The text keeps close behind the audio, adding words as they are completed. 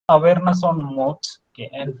awareness on moths, okay,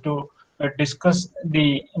 and to discuss the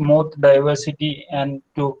moth diversity and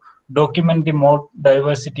to document the moth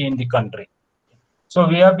diversity in the country. So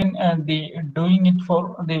we have been doing it for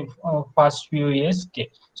the past few years. Okay.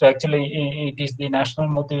 So actually, it is the National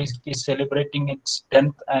Moth is celebrating its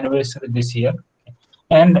 10th anniversary this year.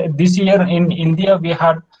 And this year in India, we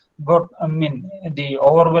had got, the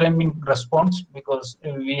overwhelming response because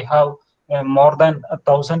we have more than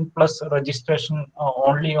 1,000 plus registration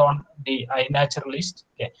only on the iNaturalist.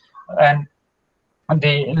 Okay. And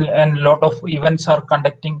and lot of events are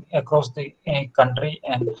conducting across the country,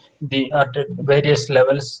 and the at various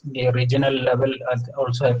levels, the regional level and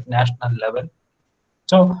also at national level.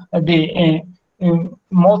 So the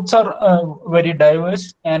moths are very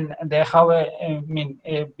diverse, and they have a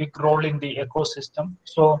big role in the ecosystem.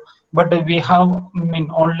 So, but we have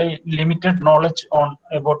only limited knowledge on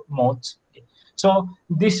about moths. So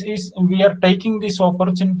this is, we are taking this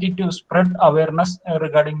opportunity to spread awareness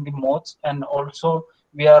regarding the moths, and also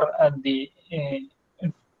we are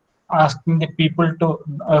asking the people to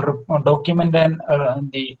document and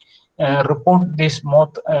report this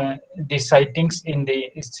moth the sightings in the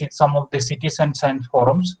some of the citizen science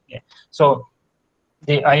forums. Yeah. So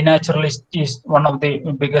the iNaturalist is one of the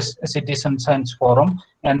biggest citizen science forum,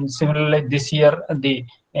 and similarly this year the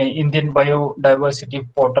Indian Biodiversity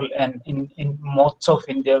Portal and in Moths of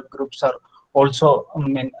India groups are also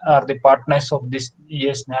are the partners of this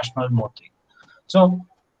year's National Moth Week. So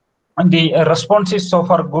the response is so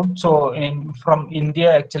far good. So from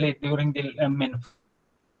India, actually during the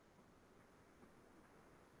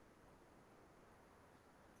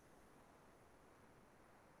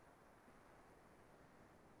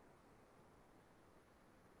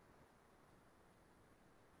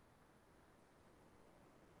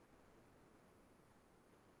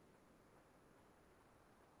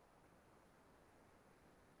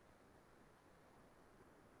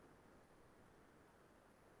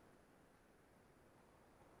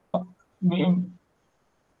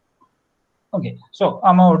okay, so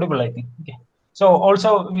I'm audible, I think. Okay. So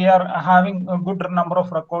also we are having a good number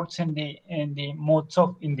of records in the modes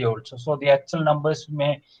of India also. So the actual numbers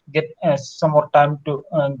may get some more time to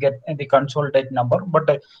get the consolidate number.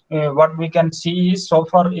 But what we can see is so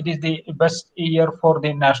far it is the best year for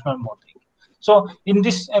the National Moth Week. So in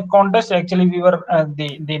this contest, actually we were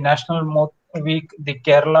the National Moth Week, the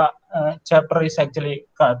Kerala chapter is actually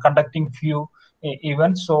conducting few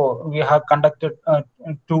events. So we have conducted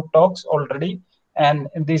 2 talks already, and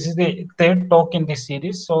this is the 3rd talk in this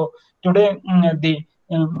series. So today the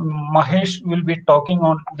Mahesh will be talking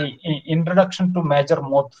on the introduction to major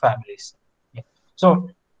moth families. Yeah. So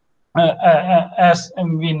as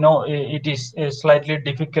we know, it is slightly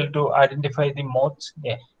difficult to identify the moths,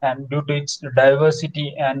 and due to its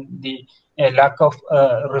diversity and the lack of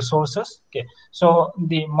resources. Okay, so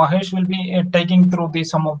the Mahesh will be taking through the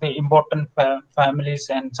some of the important families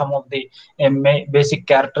and some of the basic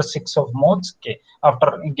characteristics of moths. Okay,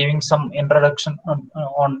 after giving some introduction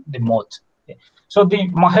on the moths. Okay. So the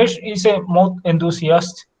Mahesh is a moth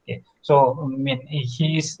enthusiast. Okay. So I mean,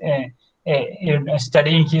 he is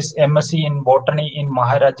studying his MSc in botany in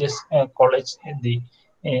Maharajas College in the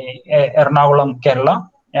Ernakulam, Kerala,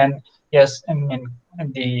 and yes, I mean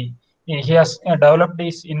the he has developed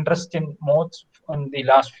his interest in moths in the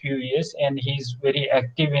last few years, and he is very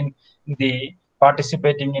active in the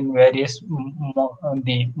participating in various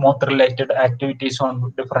the moth related activities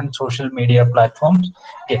on different social media platforms.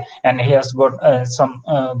 Okay, and he has got some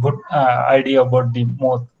good idea about the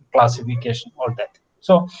moth classification, all that.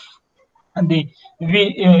 So and we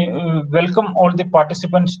welcome all the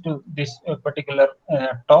participants to this particular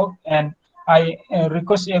talk, and I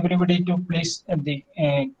request everybody to please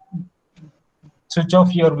switch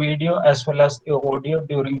off your video as well as your audio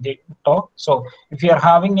during the talk. So if you are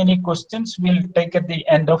having any questions, we'll take at the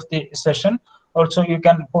end of the session. Also, you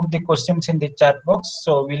can put the questions in the chat box,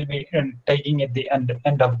 so we'll be taking at the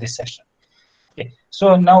end of the session. Okay,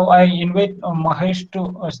 so now I invite Mahesh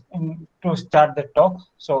to start the talk.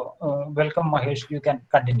 So welcome, Mahesh. You can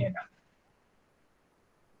continue now.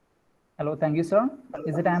 Hello, thank you, sir.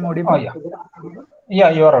 Is it I'm audible? Oh, yeah. Yeah,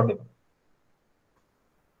 you are audible.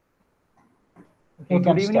 Okay,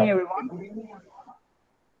 good evening, everyone.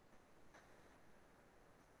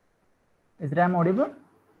 Is it I'm audible?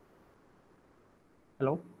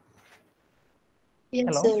 Hello? Yes,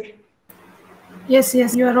 Hello? sir.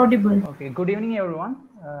 Yes, you are audible. Okay, good evening, everyone.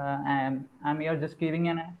 I'm here just giving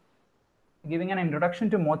an introduction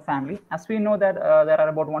to moth family. As we know that there are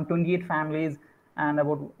about 128 families and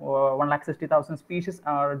about 160,000 species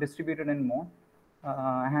are distributed in moth.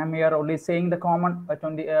 I am here only saying the common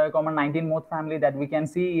common 19 Moth family that we can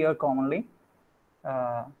see here commonly.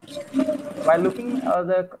 While looking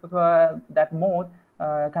that moth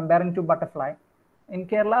comparing to butterfly, in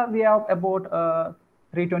Kerala we have about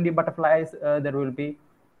 320 butterflies there will be,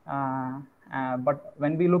 but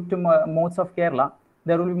when we look to moths of Kerala,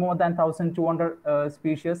 there will be more than 1,200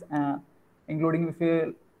 species, including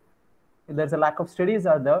if there's a lack of studies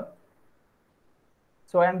are there.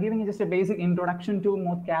 So I am giving you just a basic introduction to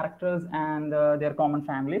moth characters and their common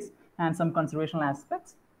families and some conservational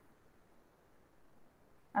aspects.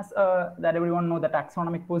 As that everyone know, the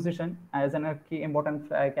taxonomic position as a key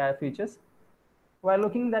important features. While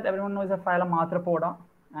looking that everyone knows the phylum Arthropoda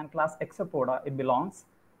and class Hexapoda it belongs.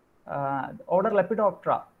 Order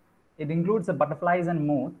Lepidoptera, it includes the butterflies and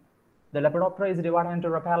moth. The Lepidoptera is divided into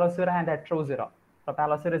Rhopalocera and Heterocera.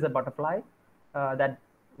 Rhopalocera is a butterfly that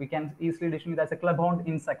we can easily distinguish as a club-horned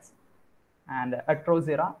insects, and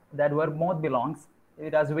Heterocera that where moth belongs,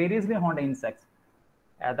 it has variously horned insects.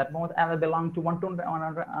 That moth belong to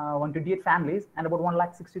 128 families and about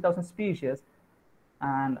 160,000 species,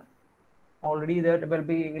 and already there will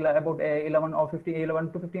be about 11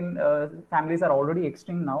 to 15 families are already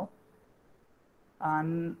extinct now,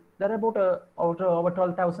 and there are about over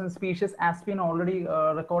 12,000 species has been already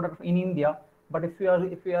recorded in India. But if you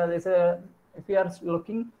are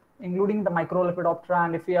looking including the Microlepidoptera,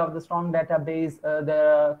 and if you have the strong database,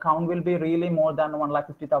 the count will be really more than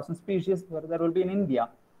 150,000 species where there will be in India.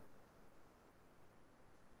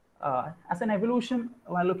 As an evolution,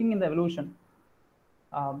 while looking in the evolution,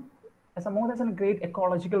 as a moth has a great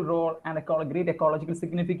ecological role and a great ecological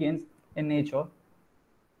significance in nature.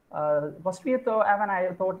 First,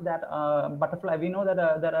 I thought that butterfly. We know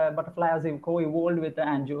that butterfly has co-evolved with the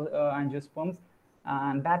angiosperms,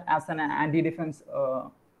 and that as an anti-defense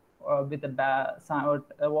with the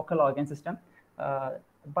vocal organ system.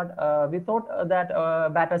 But we thought that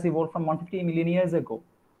bat has evolved from 150 million years ago.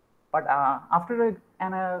 But after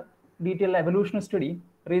a detailed evolutionary study,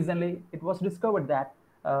 recently it was discovered that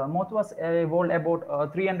moth was evolved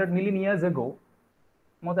about 300 million years ago.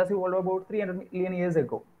 Moth has evolved about 300 million years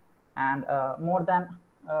ago, and more than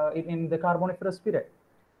in the Carboniferous period.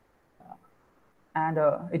 And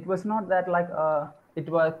it was not that like it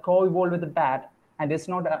was co-evolved with the bat, and it's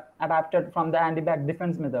not adapted from the anti-bat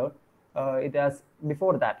defense method. It has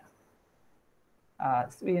before that.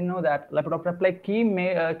 So we know that Lepidoptera play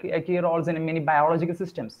key roles in many biological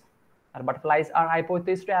systems. Butterflies are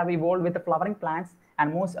hypothesized to have evolved with the flowering plants,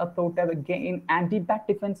 and most are thought to have gained anti-bat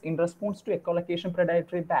defense in response to echolocation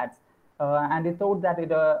predatory bats. And they thought that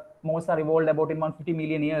most are evolved about 150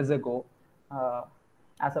 million years ago.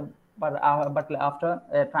 But after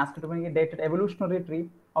a transcriptionally dated evolutionary tree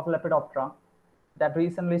of Lepidoptera that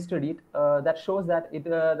recently studied, that shows that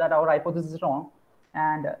that our hypothesis is wrong,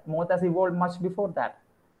 and moth has evolved much before that,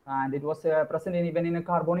 and it was present even in a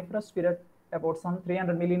Carboniferous period about some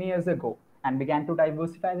 300 million years ago, and began to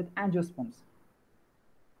diversify with angiosperms.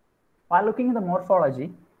 While looking at the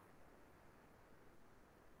morphology,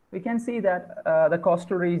 we can see that the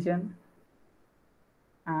coastal region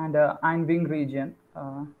and iron-wing region.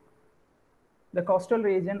 The coastal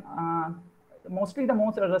region, mostly the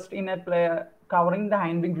moths rest in a covering the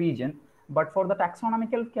iron-wing region, but for the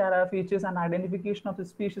taxonomical features and identification of the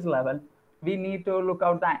species level, we need to look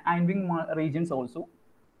out the iron-wing regions also.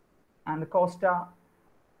 And the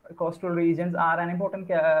coastal regions are an important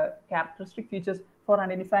characteristic features for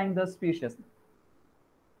identifying the species.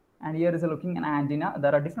 And here is a looking at antenna.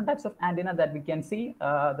 There are different types of antenna that we can see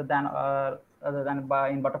other than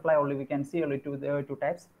in butterfly only we can see only two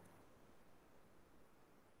types.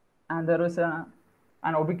 And there is an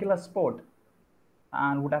orbicular spot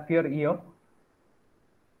and would appear here.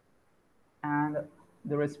 And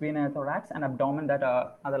there has been a thorax and abdomen that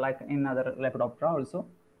are like in other Lepidoptera also.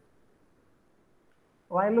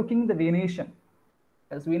 While looking at the venation,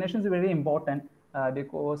 as venation is very important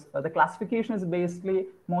because the classification is basically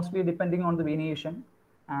mostly depending on the venation,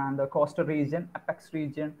 and the coastal region, apex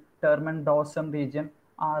region, termen, dorsum region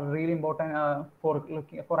are really important for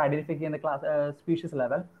identifying the species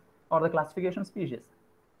level or the classification species.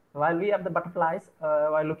 While we have the butterflies,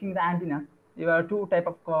 while looking at the antenna, you have two type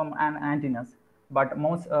of antennas, but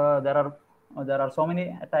most there are so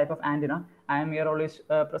many type of antenna. I am here only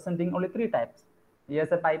presenting only three types.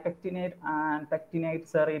 Here's a bipectinate and pectinate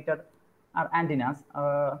serrated are antennas.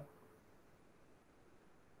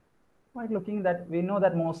 While looking that, we know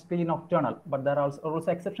that mostly nocturnal, but there are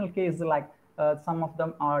also exceptional cases like some of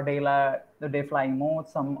them are the day flying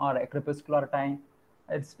moths, some are a crepuscular time.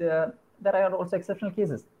 There are also exceptional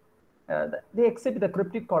cases. They exhibit the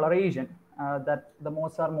cryptic coloration that the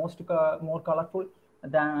moths are more colorful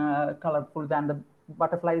than the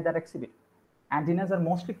butterflies that exhibit. Antennas are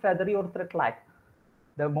mostly feathery or thread-like.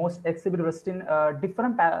 The most exhibit rest in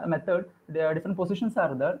different method. The different positions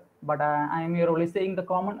are there, but I am here only saying the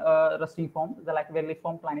common resting form, the like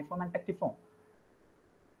vermiform, planiform, and tectiform.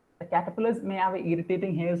 The caterpillars may have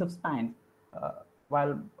irritating hairs of spines.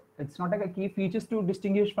 While it's not like a key features to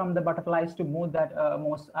distinguish from the butterflies to moth that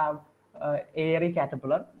most have airy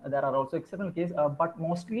caterpillar. There are also exceptional cases, but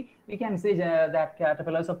mostly we can say that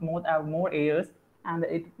caterpillars of moth have more hairs, and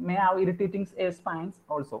it may have irritating spines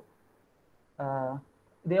also.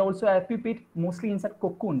 They also have pupate mostly inside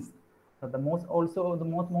cocoons. The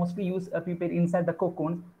moth mostly use a pupate inside the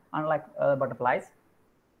cocoons, unlike butterflies.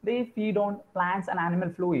 They feed on plants and animal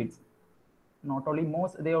fluids. Not only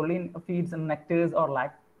moths, they only feeds on nectars or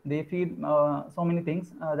like they feed so many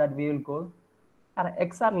things that we will go.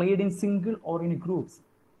 Eggs are laid in single or in groups.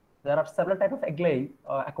 There are several types of egg laying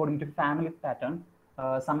according to family pattern.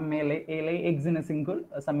 Some may lay eggs in a single,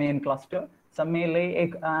 some may in cluster, some may lay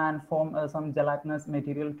egg and form some gelatinous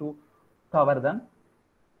material to cover them.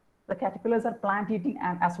 The caterpillars are plant eating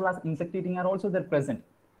and as well as insect eating are also there present.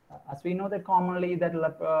 As we know that commonly that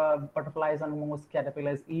butterflies and most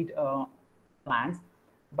caterpillars eat plants,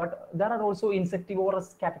 but there are also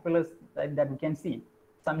insectivorous caterpillars that we can see.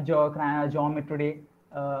 Some geometry,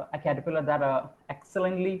 a caterpillar that are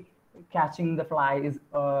excellently catching the flies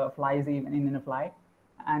even in a fly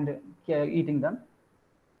and eating them.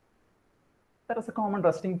 There is a common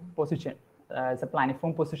resting position. It's a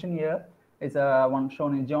planiform position here. It's one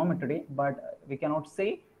shown in geometry, but we cannot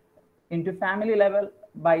say into family level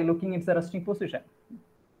by looking at the resting position.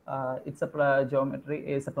 It's a geometry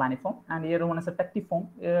is a planiform, and here one is a tectiform.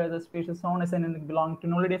 The species known as belong to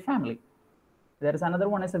Nullidae family. There is another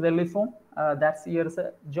one as a vermiform. That's here is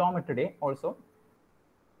a geometry also.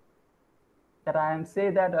 That I am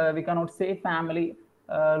say that we cannot say family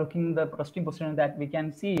looking the resting position that we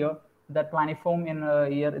can see here. That planiform in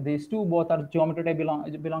here, these two both are geometry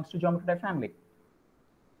belongs to geometry family.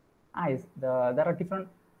 Eyes, there are different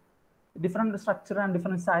structure and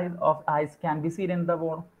different size of eyes can be seen in the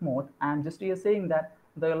moth, and just here saying that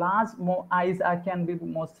the large eyes can be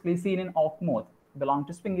mostly seen in hawk moth, belong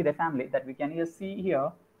to Sphingidae family that we can here see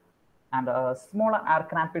here, and smaller are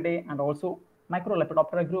Crampidae and also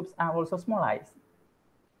Microlepidoptera groups have also small eyes.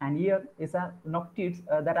 And here is a noctids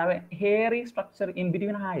that have a hairy structure in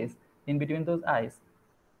between eyes, in between those eyes.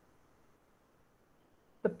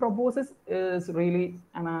 The proboscis is really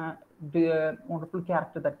the wonderful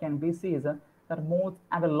character that can be seen is that moths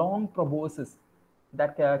have a long proboscis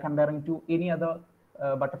that comparing to any other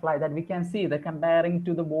butterfly that we can see, that comparing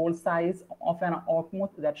to the ball size of an hawk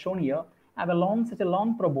moth that's shown here, have such a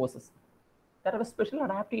long proboscis that have a special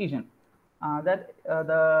adaptation. There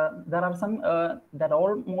are some that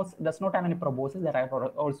almost does not have any proboscis. There are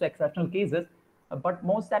also exceptional cases, but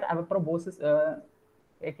most that have a proboscis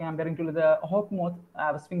comparing to the hawk moth,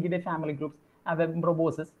 Sphingidae family groups have a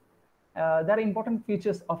proboscis. There are important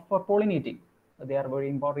features for pollinating. They are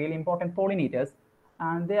really important pollinators,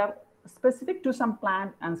 and they are specific to some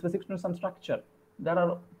plant and specific to some structure. There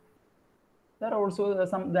are also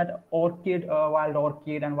some that orchid, wild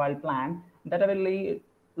orchid and wild plant that have a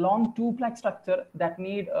long tube-like structure that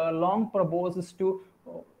need long proboscis to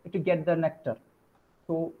get the nectar.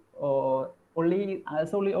 So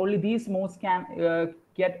only these moths can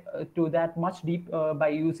get to that much deep by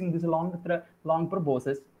using this long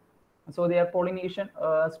proboscis. So they are pollination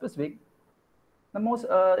specific. The most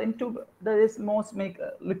this most make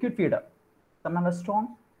liquid feeder. Some have a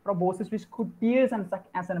strong proboscis which could pierce and suck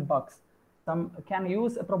as in bugs. Some can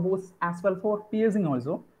use a proboscis as well for piercing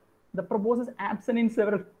also. The proboscis absent in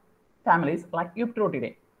several families like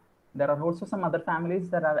Euptrotidae. There are also some other families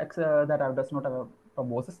that does not have a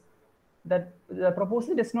proboscis. That the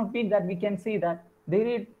proboscis does not mean that we can say that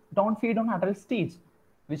they don't feed on adult stage,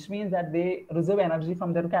 which means that they reserve energy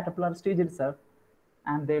from their caterpillar stage itself,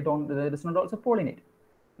 and they does not also pollinate.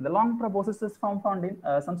 The long proboscis is found in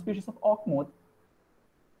some species of hawk moth.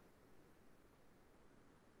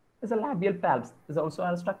 Is a labial palps. Is also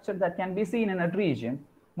a structure that can be seen in a region.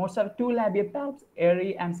 Most have two labial palps,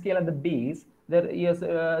 airy and scale at the base.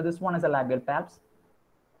 This one is a labial palps.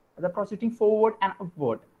 They're proceeding forward and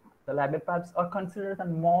upward. The labial palps are considered as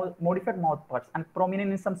modified mouth parts and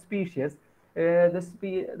prominent in some species.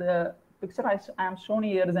 The picture I am shown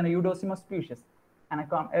here is an Eudosima species,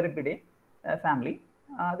 Anacom Euripidae family.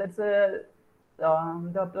 The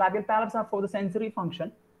labial palps are for the sensory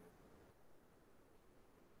function.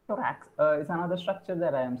 thorax is another structure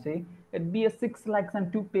that I am saying. It be a 6 legs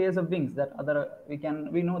and 2 pairs of wings. That other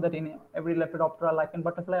we know that in every Lepidoptera, like in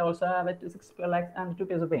butterfly, also have 6 legs and 2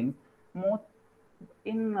 pairs of wings. Moth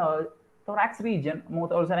in thorax region,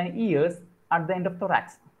 moth also have ears at the end of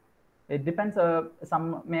thorax. It depends.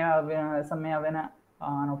 Some may have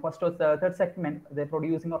first or third segment they're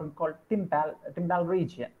producing or called timpal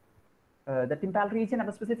region. The timpal region has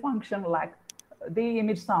a specific function, like they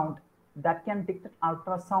emit sound that can detect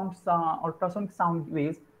ultrasonic sound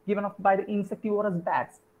waves given off by the insectivorous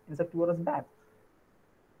bats.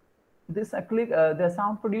 This the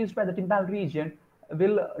sound produced by the timpal region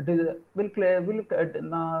will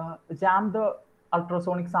jam the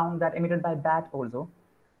ultrasonic sound that emitted by bat also,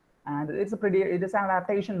 and it is an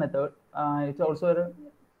adaptation method. It's also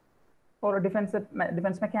for a defense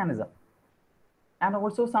mechanism. And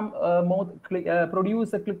also some moth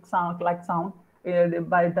produce a click sound by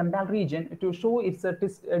the timpal region to show it's a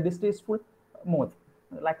distasteful moth,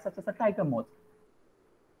 like such as a tiger moth.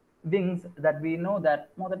 Wings that we know that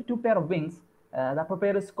more than 2 pair of wings. The upper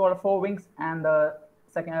pair is called forewings, and the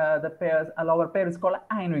lower pair is called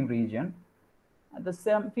iron wing region. The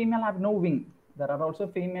female have no wing. There are also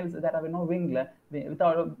females that have no winglet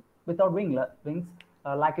without wings.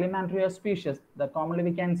 Like Limantria species that commonly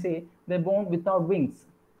we can say they're born without wings.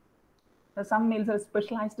 Some males have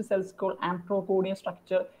specialized cells called anthrocodia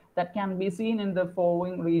structure that can be seen in the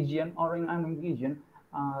forewing region or in iron wing region.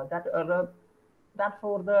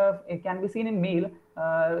 It can be seen in male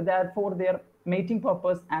that for their mating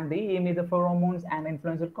purpose, and they emit the pheromones and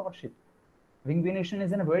influence the courtship. Wing venation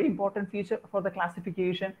is a very important feature for the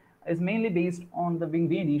classification. Is mainly based on the wing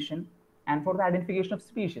venation and for the identification of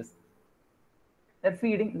species. The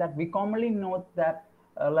feeding that we commonly know that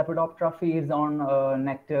Lepidoptera feeds on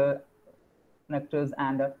nectars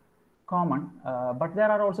and common, but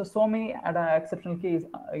there are also so many exceptional cases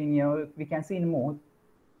in here we can see in moth.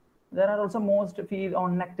 There are also most feed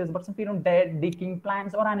on nectars, but some feed on dead, decaying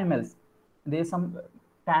plants or animals. There's some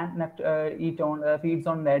feeds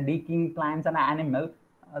on decaying plants and animals.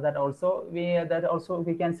 That also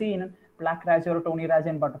we can see in black raj or tony raj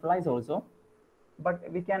and butterflies also. But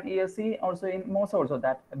we can see also in moths also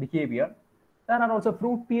that behavior. There are also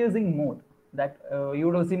fruit piercing moth, that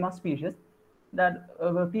Eudosima species that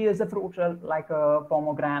pierce the fruit like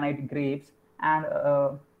pomegranate, grapes, and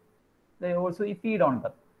they also feed on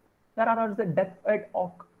them. There are also death-eyed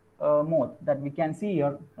auk moth that we can see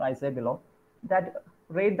here, I say below, that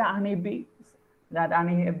raid the honeybees,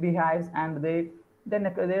 hives, and they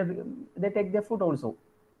take their food also.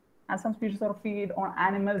 And some species are feed on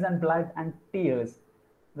animals and blood and tears.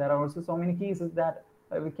 There are also so many cases that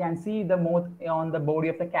we can see the moth on the body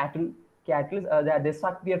of the cattle that they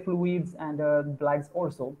suck their fluids and bloods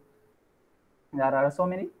also. There are so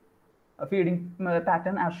many feeding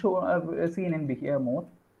pattern as seen in moth.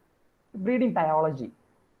 Breeding biology.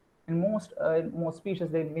 In most species,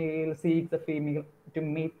 the male seeks the female to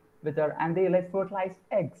mate with her, and they lay fertilized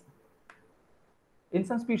eggs. In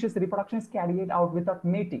some species, reproduction is carried out without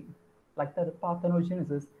mating, like the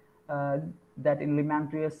parthenogenesis that in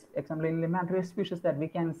Limantrius species that we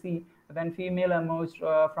can see when female emerge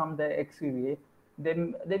from the exuvia,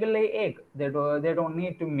 they will lay egg. They don't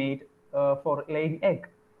need to mate for laying egg.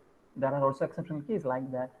 There are also exceptional cases like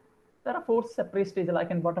that. There are 4 separate stages, like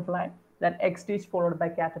in butterfly, that egg stage followed by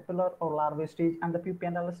caterpillar or larvae stage and the pupae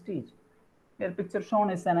and adult stage. Here picture shown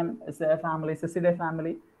is a family, Cecidae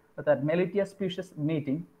family, that Melitia species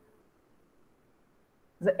mating.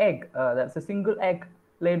 The egg, that's a single egg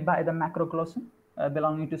laid by the macrocosm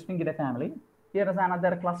belonging to Sphingidae family. Here is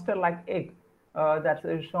another cluster-like egg that's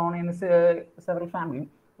shown in several families,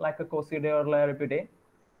 like a Cosidae or Laripidae.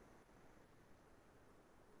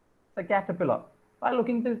 The caterpillar. By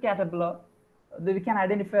looking at the caterpillar, we can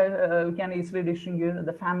identify, we can easily distinguish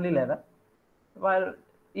the family level. While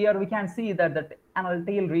here we can see that the anal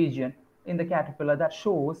tail region in the caterpillar that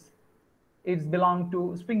shows it's belong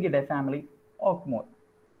to Sphingidae family of moth.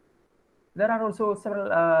 There are also several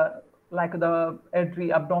like the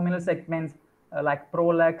abdominal segments like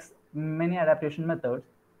prolex, many adaptation methods.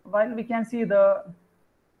 While we can see the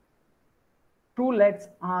true legs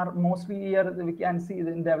are mostly here, we can see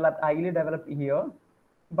highly developed here.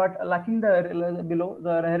 But like in the below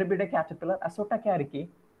the Heribidae caterpillar, Asota caricae,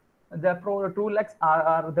 the true legs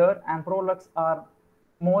are there, and prolegs are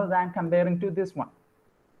more than comparing to this one.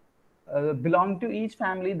 Belonging to each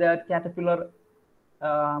family, the caterpillar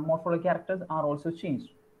morphological characters are also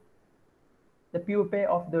changed. The pupae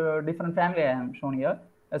of the different family I am shown here.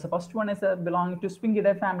 The first one is belonging to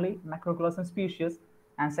Sphingidae family, macrocosm species,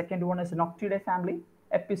 and second one is Noctidae family,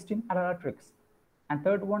 Episteme Adalatrix, and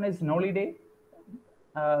third one is Nolidae,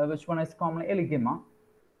 which one is commonly Eligema.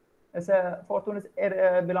 As a fourth one is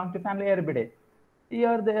belong to family Erebidae.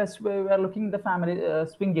 Here we are looking the family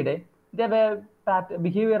Sphingidae. They have a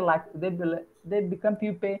behavior like they become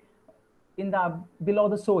pupae in the below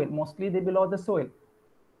the soil. Mostly they below the soil.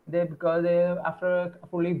 Because they after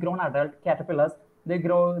fully grown adult caterpillars, they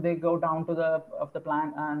go down to the of the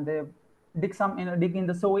plant and they dig in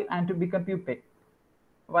the soil and to become pupae.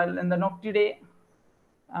 While in the Noctidae,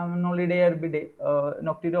 Nolidae, Erbidae,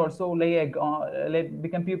 Noctidae also lay egg,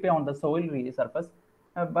 become pupae on the soil surface.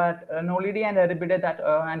 But Nolidae and Erbidae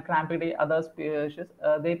and Crampidae, other species,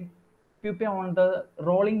 they pupae on the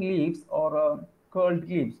rolling leaves or curled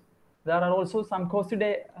leaves. There are also some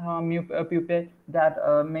Cosidae pupae that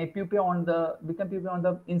may become pupae on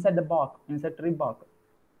the inside the bark, inside tree bark.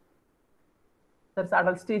 The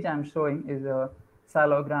adult stage I'm showing is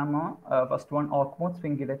Salogramma. First one Orcmoth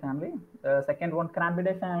Sphingidae family, second one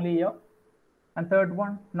Crampidae family here, and third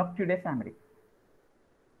one Noctidae family.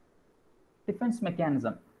 Defense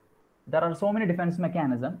mechanism. There are so many defense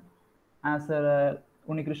mechanisms, as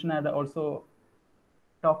Unikrishna had also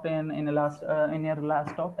talked in your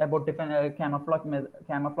last talk about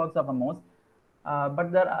camouflage of a moth.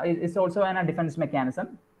 But there is also a defense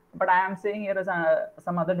mechanism. But I am saying here is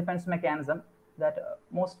some other defense mechanism that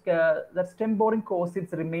that stem boring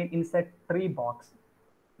cosids remain inside tree box.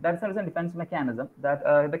 That's a defense mechanism that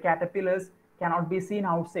the caterpillars cannot be seen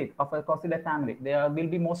outside of a Cosidae family. They will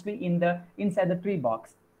be mostly inside the tree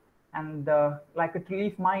box, and like a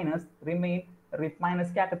leaf miners remain leaf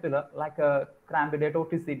miners caterpillar like a Crampidae,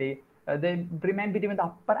 Torticidae. They remain between the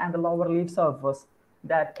upper and the lower leaf surface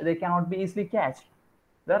that they cannot be easily catched.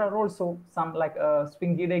 There are also some like a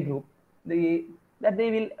Sphingidae group. That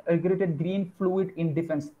they will regurgitate green fluid in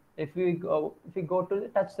defense. If we go to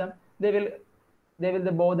touch them, they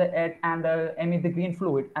will bow the head and emit the green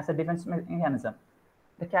fluid as a defense mechanism.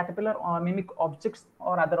 The caterpillar mimic objects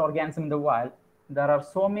or other organisms in the wild. There are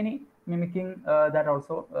so many mimicking that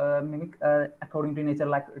also mimic according to nature,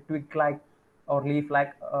 like twig-like or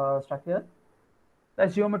leaf-like structure. The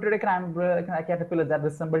geometric caterpillars that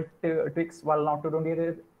resemble twigs, while not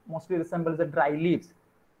mostly resembles the dry leaves.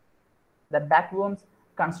 That backworms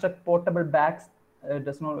construct portable bags.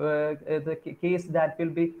 The case that will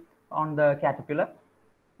be on the caterpillar.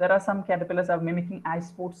 There are some caterpillars are mimicking eye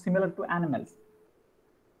spots similar to animals.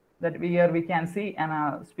 That we can see in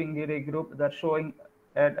a Sphingidae group that showing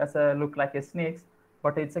it as a look like a snake,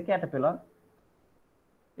 but it's a caterpillar.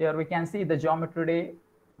 Here we can see the geometry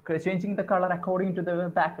changing the color according to the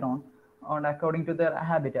background and according to their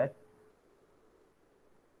habitat.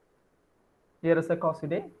 Here is a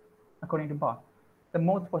Cosidae according to Bach. The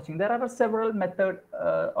moth watching. There are several methods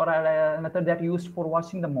method that used for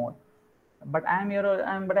watching the moth. But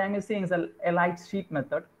I'm saying is a light sheet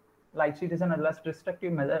method. Light sheet is a less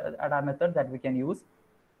restrictive method that we can use.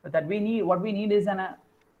 That what we need is a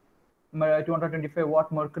 225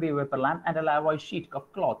 watt mercury vapor lamp and a lavoie sheet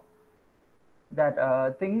of cloth.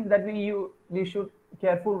 That thing that we should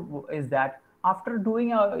careful is that after doing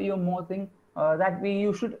your mothing, that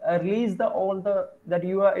you should release that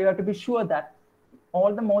you have to be sure that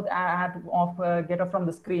all the moth get off from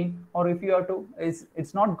the screen, or if you are to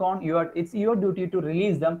it's not gone, it's your duty to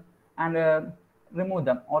release them and remove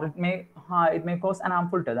them, or it may cause an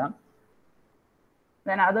harmful to them.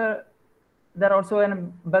 Then there also a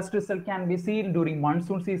best result can be seen during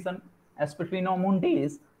monsoon season, especially no moon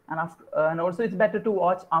days, and also it's better to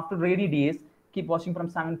watch after rainy days. Keep watching from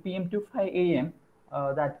 7 p.m. to 5 a.m.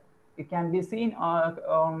 That it can be seen.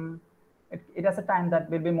 It has a time that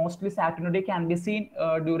will be mostly Saturday, can be seen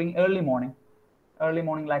during early morning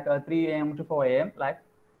like 3 a.m. to 4 a.m. like.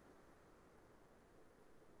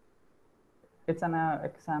 It's an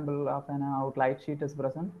example of an outline sheet is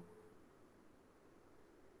present.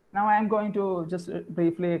 Now I am going to just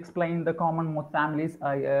briefly explain the common moth families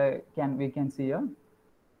we can see here.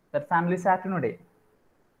 That family Saturnidae.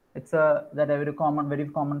 It's a very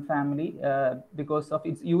common family because of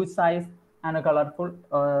its huge size and a colorful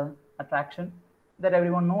attraction that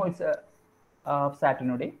everyone knows of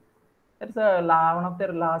Saturnidae. It's one of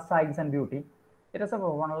their last size and beauty. It has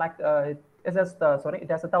it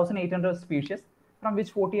has 1,800 species, from which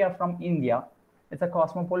 40 are from India. It's a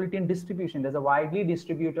cosmopolitan distribution. There's a widely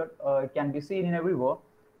distributed. It can be seen in everywhere.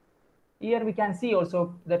 Here we can see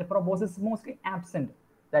also that the proboscis is mostly absent.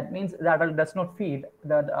 That means the adult does not feed.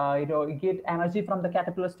 That it get energy from the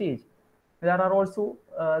caterpillar stage. There are also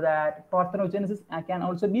that parthenogenesis can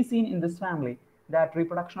also be seen in this family. That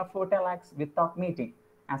reproduction of fertile eggs without mating,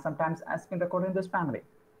 and sometimes has been recorded in this family.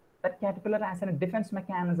 That caterpillar has a defense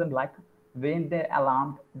mechanism, like when they're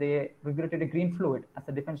alarmed, they regurgitate a green fluid as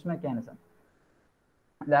a defense mechanism.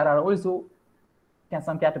 There are also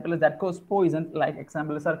some caterpillars that cause poison, like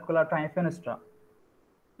example circular Tryphanestra.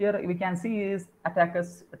 Here we can see is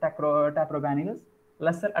Attacus taprobanilus,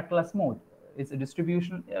 lesser atlas moth. Its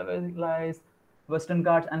distribution lies Western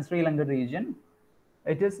Ghats and Sri Lanka region.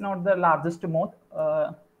 It is not the largest moth.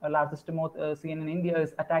 Largest moth seen in India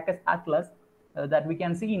is Attacus atlas that we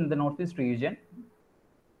can see in the northeast region.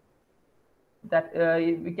 That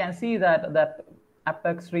we can see that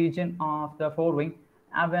apex region of the forewing,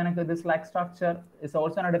 this like structure is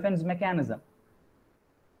also a defense mechanism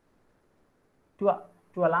to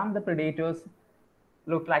alarm the predators.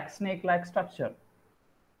 Look like snake-like structure.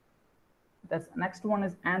 That's next one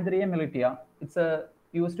is Anthrea militia. It's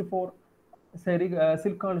used for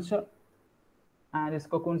silk culture, and its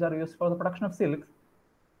cocoons are used for the production of silks.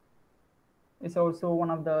 It's also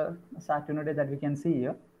one of the Saturnidae that we can see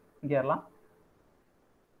here in Kerala.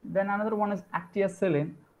 Then another one is Actias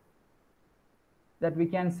selene, that we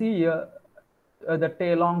can see here,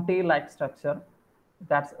 the long tail-like structure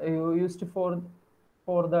that's used for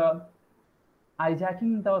the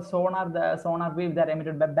hijacking the sonar wave that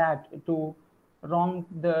emitted by bat to wrong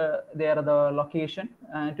the location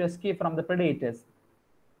to escape from the predators.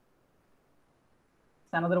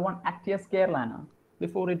 Another one, Actias carolina.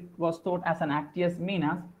 Before it was thought as an Actias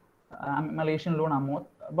minas, Malaysian luna moth,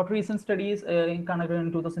 but recent studies conducted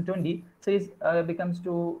in 2020 says becomes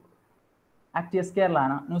to Actias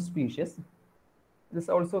carolina, new species. This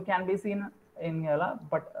also can be seen in Kerala,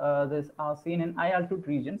 but these are seen in high altitude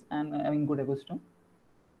regions and having good ecosystem.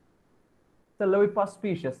 The Loipa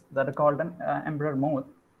species that are called an emperor moth,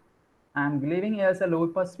 and believing as a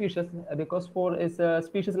Loipa species because for its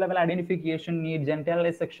species level identification need genital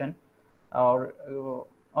dissection or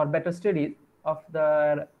better studies of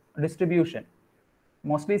the distribution.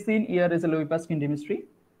 Mostly seen here is a Loipa skin chemistry.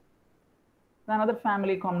 Another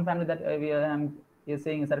family, common family that we are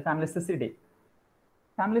saying is that family Cicidae.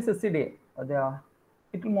 Family Cicidae,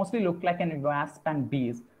 it will mostly look like an wasp and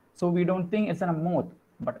bees. So we don't think it's a moth,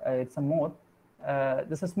 but it's a moth.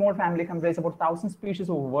 This is a small family comprises about 1,000 species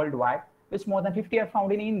worldwide, which more than 50 are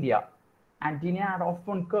found in India. Antennae are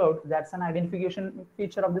often curved. That's an identification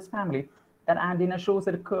feature of this family. That antenna shows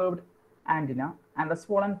a curved antenna and are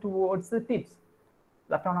swollen towards the tips.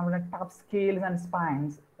 Left on the tough scales and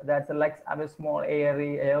spines. That's the legs have a small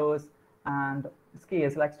airy hairs and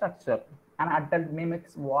scales-like structure. An adult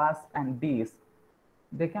mimics wasp and bees.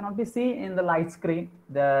 They cannot be seen in the light screen.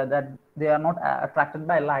 That they are not attracted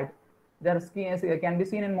by light. Their skin can be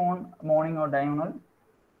seen in morning or diurnal.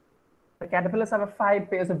 The caterpillars have 5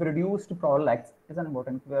 pairs of reduced prolix. It's an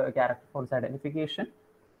important character for its identification.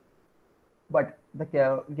 But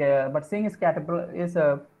seeing its caterpillar is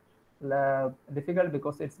difficult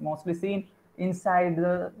because it's mostly seen inside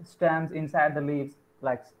the stems, inside the leaves.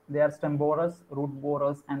 Like they are stem borers, root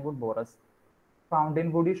borers, and wood borers, found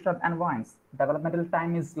in woody shrub and vines. Developmental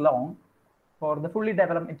time is long. For the fully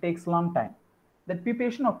developed, it takes long time. The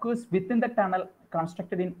pupation occurs within the tunnel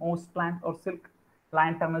constructed in host plant or silk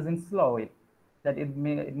lined tunnels in soil. That it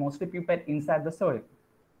mostly pupate inside the soil.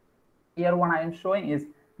 Here one I am showing is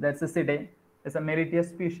that Cicidae is a meritorious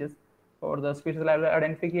species. For the species level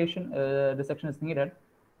identification, dissection is needed.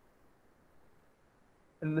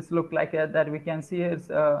 This look like that we can see is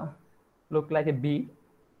look like a bee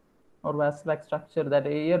or wasp-like structure. That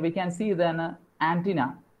here we can see then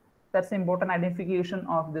antenna. That's important identification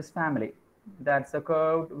of this family. That's a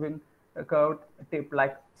curved wing, a curved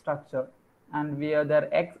tip-like structure, and where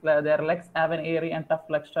their legs have an airy and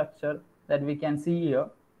tough-like structure that we can see here,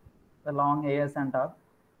 the long hairs and tough.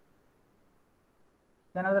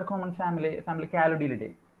 Another common family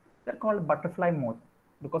Calodelidae. They're called butterfly moth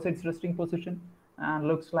because its resting position and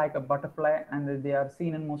looks like a butterfly, and they are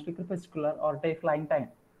seen in mostly crepuscular or day flying time.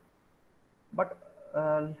 But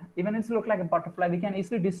even if it looks like a butterfly, we can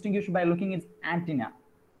easily distinguish by looking its antenna.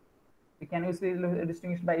 We can easily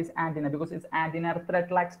distinguish by its antenna because its antenna are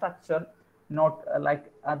thread-like structure, not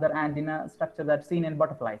like other antenna structure that's seen in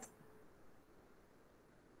butterflies.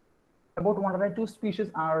 About 102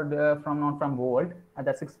 species are not from world, and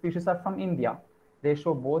the 6 species are from India. They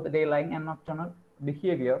show both daylight and nocturnal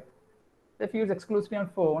behavior. They fuse exclusively on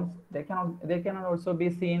phones. They cannot also be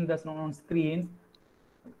seen that's known on screens.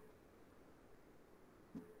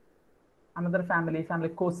 Another family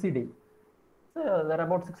Cocidae. So there are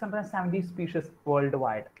about 670 species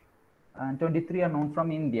worldwide, and 23 are known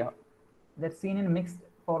from India. They're seen in mixed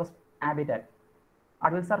forest habitat.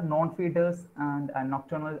 Adults are non-feeders and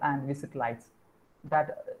nocturnal and visit lights.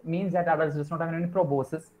 That means that adults does not have any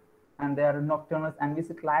proboscis, and they are nocturnal and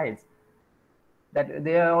visit lights. That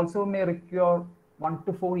they also may require 1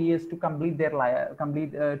 to 4 years to complete their life,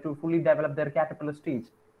 to fully develop their caterpillar stage.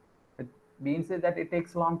 It means that it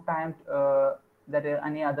takes long time that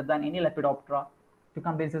any other than any Lepidoptera to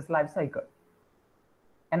complete its life cycle.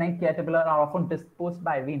 And caterpillar are often disposed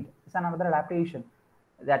by wind. It's another adaptation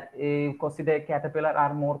that Coccidae caterpillar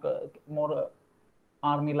are more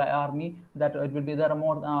army that it will be there are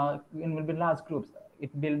more it will be large groups.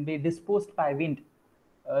 It will be disposed by wind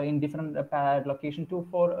in different location to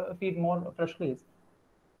feed more fresh leaves.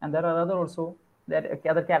 And there are other also that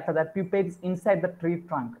other character that pupates inside the tree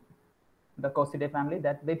trunk. The Coccidae family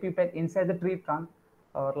that they pupate inside the tree trunk,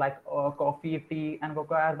 or like coffee, tea, and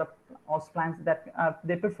cocoa are the host plants that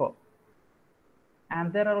they prefer.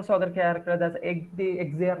 And there are also other characters that the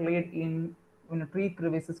eggs are laid in a tree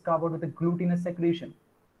crevices covered with a glutinous secretion.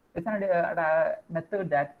 It's a method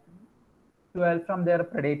that dwell from their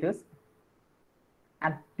predators.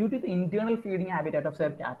 And due to the internal feeding habitat of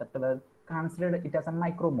their caterpillar, considered it as a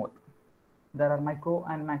micromoth. There are micro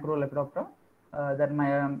and macro Lepidoptera.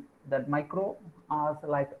 That micro are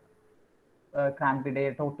like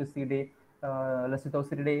Crampidae, Tortoisidae,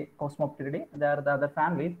 Lecithosiridae, Cosmopteridae. They are the other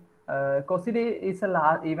families. Coccidae is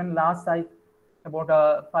even large size, about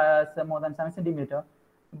more than 7 centimeter.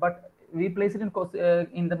 But we place it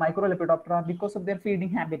in the micro Lepidoptera because of their feeding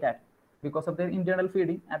habitat, because of their internal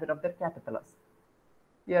feeding habit of their caterpillars.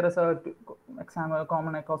 Here is a example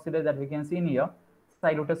common Coccidae that we can see in here: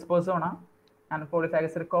 Silutus persona and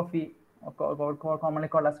Polyphagous coffee, commonly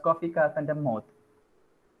called as coffee carpenter moth.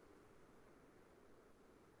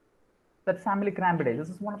 That family Crampidae. This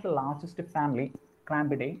is one of the largest family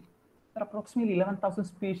Crampidae. There are approximately 11,000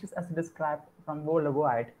 species as described from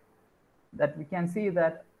worldwide. That we can see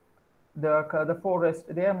that the forest,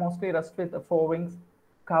 they are mostly rest with forewings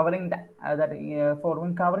covering the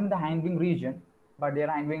forewing covering the hindwing region, but their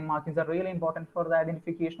hindwing markings are really important for the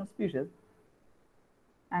identification of species.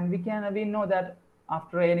 And we know that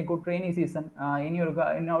after any good rainy season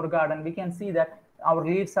in our garden, we can see that our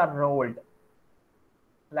leaves are rolled,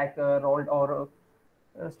 like rolled or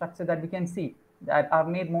structure that we can see that are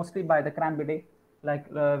made mostly by the Crampidae. Like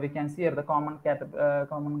we can see here the common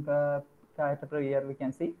caterpillar here. We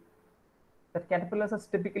can see that caterpillars are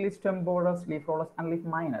typically stem borers, leaf rollers, and leaf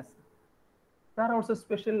miners. There are also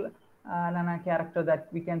special character that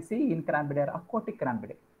we can see in Crampidae, aquatic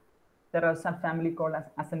Crampidae. There are some family called as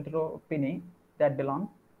Acenteropinae that belong.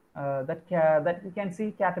 That we can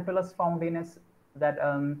see caterpillars found in that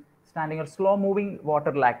standing or slow-moving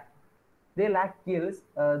water lack. They lack gills.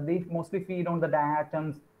 They mostly feed on the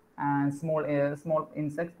diatoms and small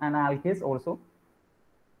insects and algae also.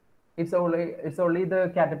 It's only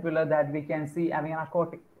the caterpillar that we can see having an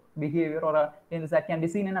aquatic behavior or that can be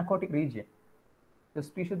seen in aquatic region. The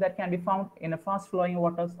species that can be found in a fast-flowing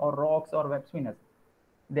waters or rocks or web spinners.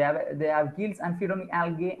 They have gills and feed on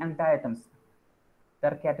algae and diatoms.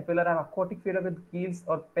 Their caterpillar are aquatic feeder with gills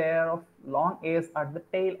or pair of long ears at the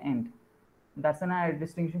tail end. That's a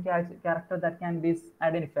distinction character that can be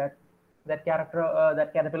identified. That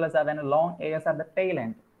caterpillars have long ears at the tail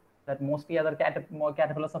end. That mostly other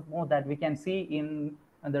caterpillars of moth that we can see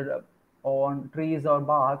on trees or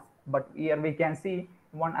barks. But here we can see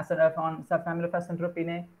one subfamily of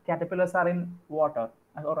Acenteropinae, caterpillars are in water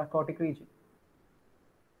or aquatic region.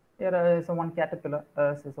 Here is one caterpillar.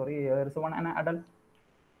 Here is an adult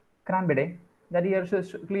Crampidae that here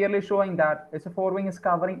is clearly showing that its forewing is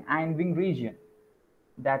covering hindwing region.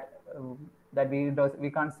 That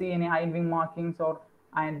we can't see any hindwing markings or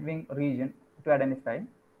hindwing region to identify.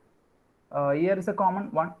 Here is a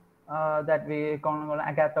common one that we call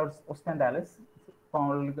Agathos ostentalis,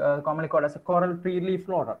 commonly called as a coral tree leaf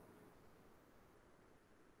roller.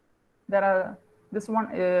 There are this one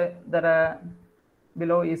that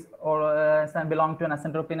below is belong to an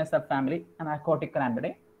Acenteropinae subfamily, an aquatic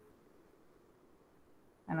Crampidae.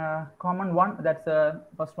 And a common one, that's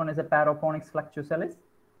first one is a Paroponix fluctualis,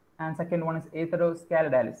 and second one is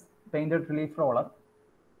Aetheroscalidalis, painted leaf roller.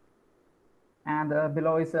 And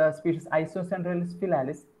below is a species Isocentralis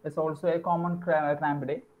filalis. It's also a common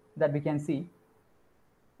Crampidae that we can see.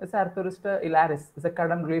 It's Arthurista ilaris. It's a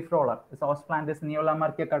cadum leaf roller. Its host plant is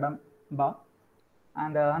Neolamarchia cadamba.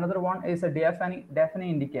 And another one is a Daphne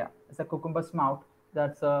indica. It's a cucumber snout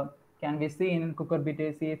that can be seen in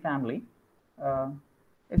Cucurbitaceae family.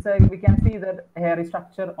 We can see that hairy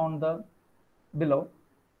structure on the below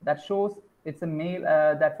that shows it's a male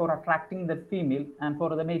that for attracting the female and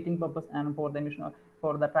for the mating purpose and for the emission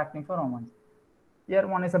for the attracting pheromones. Here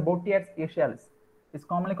one is a Botiax asialis. It's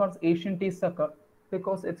commonly called Asian tea sucker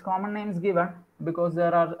because its common name is given because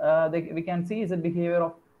there are we can see is a behavior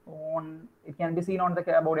of it can be seen on the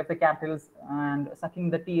body of the cattles and sucking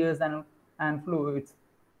the tears and and fluids.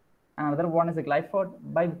 Another one is a Glyphod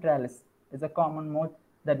biviteralis. It's a common moth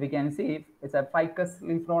that we can see. It's a ficus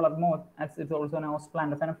leaf roller moth, as it's also an house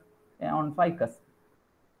plant on ficus.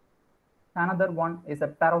 Another one is a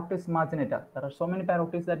Parotis marginata. There are so many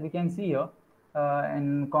Parotis that we can see here,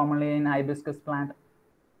 commonly in hibiscus plant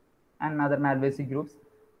and other Malvaceae groups.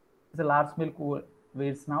 It's a large milk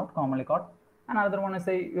weed snout, commonly called. Another one is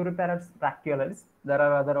a Euryparrots bracteolaris. There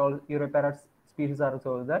are other Euryparrots species are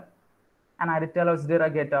also there. And Arytelos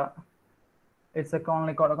dirigata. It's a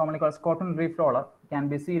commonly called cotton leaf roller. Can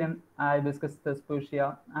be seen in hibiscus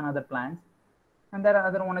thesputia and other plants. And there are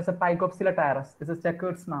other one is a Pygopsilla tyrus. It's a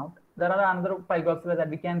checkered snout. There are another Pygopsilla that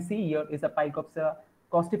we can see here is a Pygopsilla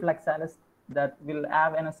costiflexalis that will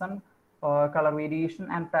have some color variation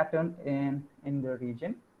and pattern in the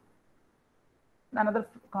region. Another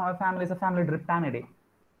family is a family Dripanidae.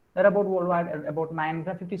 There are about worldwide about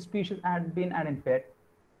 950 species had been identified.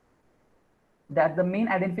 That the main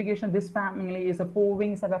identification of this family is the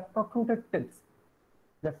forewings have a protruded tips.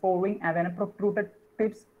 The forewing have a protruded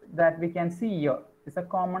tips that we can see here. It's a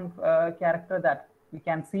common character that we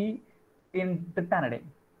can see in Dripanidae.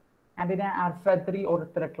 Antennae are feathery or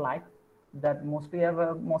thread-like. That mostly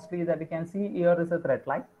that we can see here is a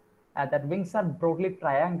thread-like. That wings are broadly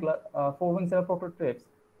triangular. Forewings have protruded tips.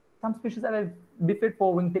 Some species have a bifid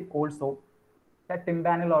forewing tip also. That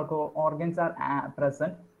tympanal organs are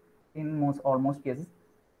present in almost cases.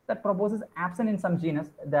 That proboscis absent in some genus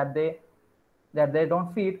that they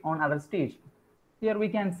don't feed on other stage. Here we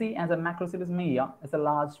can see as a Macrocylus meia is a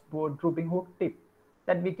large broad drooping hook tip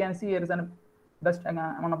that we can see here is one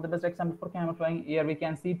of the best examples for camouflaging. Here we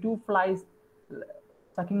can see two flies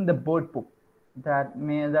sucking the bird poop. That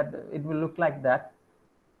it will look like that.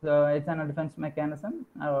 So it's a defense mechanism.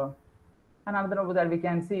 Another that we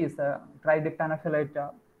can see is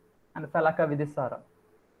Tridipanaphilata and Phalaca vidisara.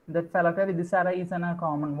 That Phalaca vidisara is a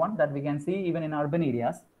common one that we can see even in urban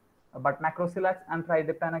areas. But Macrocylus and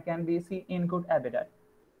Tridipana can be seen in good habitat.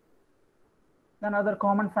 Another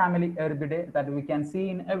common family, Erybidae, that we can see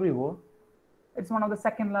in everywhere. It's one of the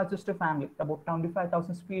second largest family, about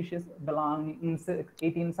 25,000 species belonging in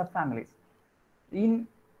 18 subfamilies. In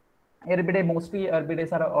Erybidae, mostly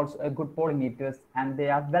Erybidae are also good pollinators, and they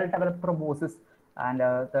are well-developed proboscis, and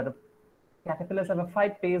the caterpillars have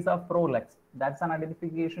 5 pairs of prolix. That's an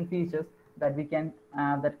identification feature that we can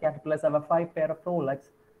that caterpillars have 5 pair of prolix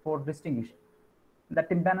for distinguishing. The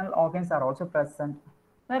tympanal organs are also present.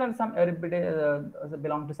 There are some Erybidae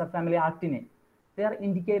belong to subfamily Arctinae. They are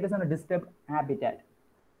indicators on a disturbed habitat.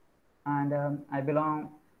 And I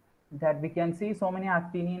belong that we can see so many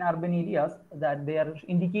Arctinae in urban areas that they are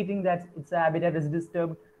indicating that its habitat is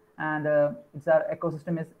disturbed and its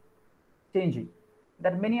ecosystem is changing.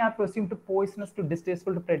 That many are presumed to poisonous to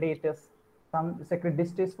distasteful to predators. Some secrete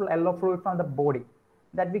distasteful yellow fluid from the body.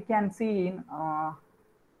 That we can see in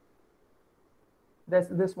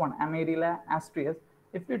this one, Amarilla astreus.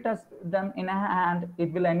 If you touch them in a hand,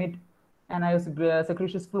 it will emit an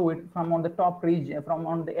secretions fluid from on the top region, from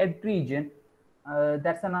on the head region.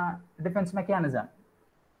 That's a defense mechanism.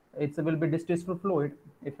 It will be distasteful fluid.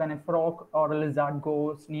 If a frog or a lizard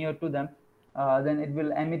goes near to them, then it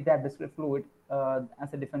will emit that distasteful fluid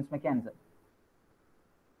as a defense mechanism.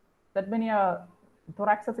 That many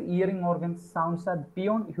thorax as a hearing organ, sounds are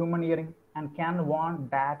beyond human hearing and can warn,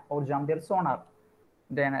 bat, or jump their sonar.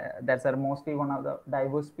 Then that's mostly one of the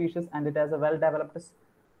diverse species, and it has a well-developed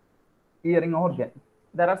hearing organ.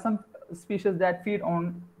 There are some species that feed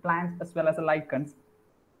on plants as well as lichens.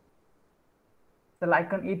 The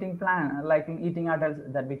lichen eating plant, lichen eating adults,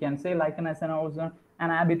 that we can say lichen as an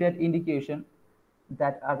habitat indication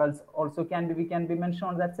that adults also can be mentioned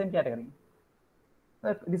on that same category.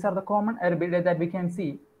 These are the common Erybidae that we can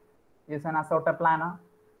see. Is an Asota plana,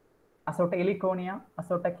 Asota heliconia,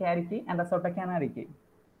 Asota carici, and Asota canarici.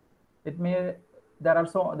 There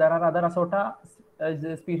are other Asota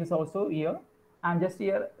species also here. I'm just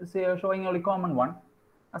here showing only common one.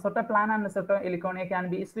 Asota plana and Asota heliconia can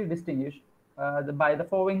be easily distinguished by the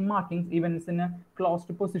following markings, even it's in a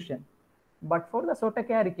closed position. But for the Asota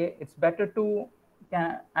carici, it's better to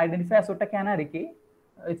identify Asota canarici.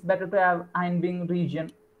 It's better to have hindwing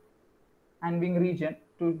region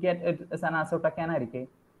to get it as an Asota canarici.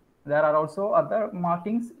 There are also other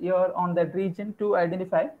markings here on that region to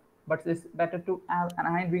identify, but it's better to have an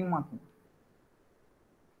hindwing marking.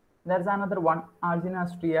 There's another one,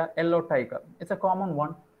 Arginastria yellow tiger. It's a common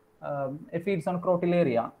one. It feeds on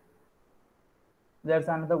Crotalaria. There's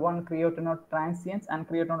another one, Creotonod transiens and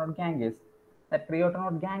Creotonod gangis. That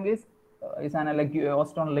Creotonod gangis is an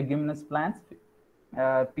ostron leguminous plants,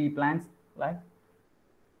 pea plants, like.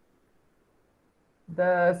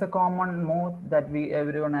 There's a common moth that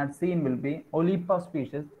everyone has seen will be Olipa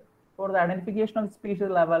species. For the identification of species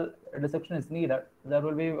level, dissection is needed. There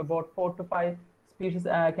will be about 4 to 5 species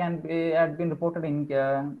had been reported in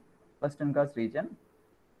Western Ghats region.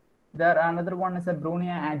 There another one is a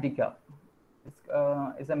Brunia antica.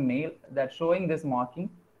 It's a male that's showing this marking,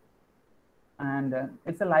 and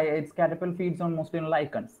its caterpillar feeds on mostly on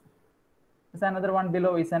lichens. There's another one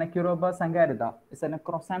below is an Acuroba sangarida. It's an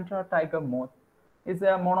Acrosantra type of moth. It's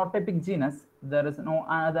a monotypic genus. There is no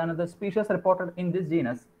another species reported in this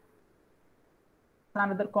genus.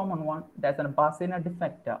 Another common one, that's an Basina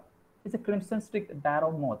defecta. It's a crimson streaked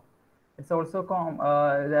barrow moth. It's also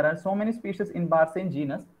there are so many species in Barsine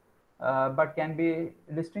genus, but can be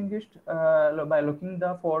distinguished by looking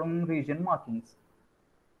the foreign region markings.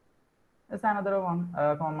 There's another one,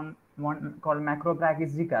 common one called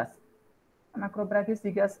Macrobrachys gigas. Macrobrachys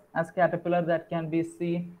gigas as caterpillar that can be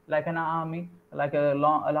seen like an army, like a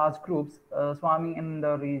large groups swarming in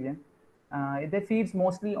the region. They feeds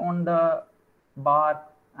mostly on the bark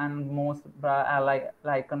and most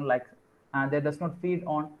lichen like, they does not feed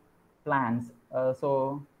on plants.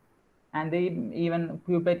 And they even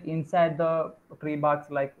pupate inside the tree barks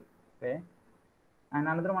like way. And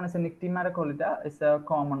another one is a Nyctimara colita. It's a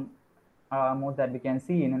common moth that we can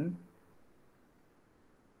see in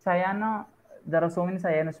Cyana. There are so many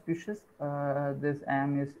Cyana species. This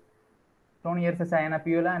is shown here is a Cyana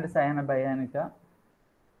pula and a Cyana bianica.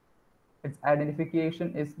 Its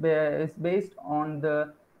identification is based on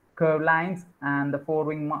the curve lines and the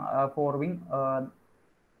forewing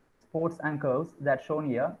spots and curves that shown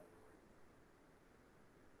here.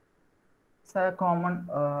 It's a common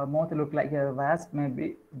moth look like a wasp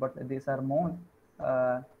maybe, but these are moth.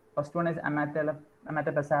 First one is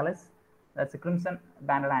Amatopassalis. That's a crimson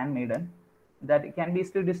banded iron maiden that can be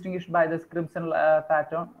still distinguished by this crimson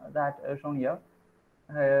pattern that shown here.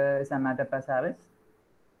 Is Amatopassalis.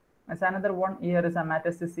 There's another one here is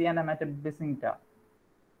Amatopsissia and Amatopbisinta.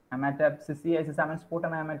 Amatopsissia is a salmon spot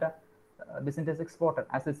and Amatopbisinta is exported.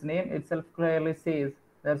 As its name itself clearly says,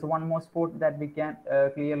 there's one more spot that we can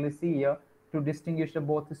clearly see here to distinguish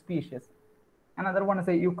both the species. Another one is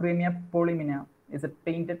a Eucrania polymina. Is a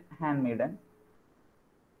painted handmaiden.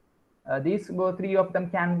 These three of them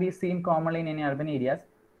can be seen commonly in any urban areas,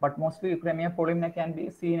 but mostly Eucrania polymina can be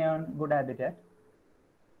seen in good habitat.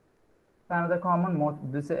 Another common moth,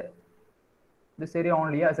 this area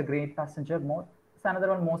only has a great passenger moth. It's another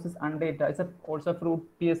one, Moses undata. It's also a fruit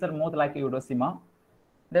piercer moth like Eudosima.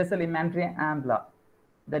 There's a Limantria ambla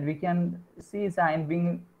that we can see its hind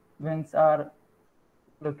wings are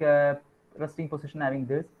resting position having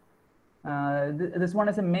this. This one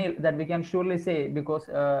is a male that we can surely say because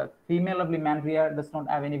female of Limantria does not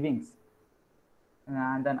have any wings.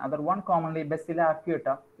 And then other one commonly Bacilla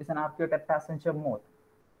arcuata is an arcuata passenger moth.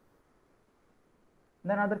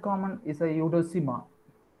 Then other common is a Eudosima.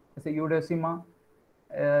 It's a Eudosima.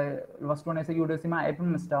 First one is a Eudosima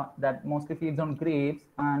epimista that mostly feeds on grapes,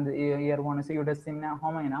 and here one is a Eudosima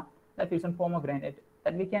homina that feeds on pomegranate.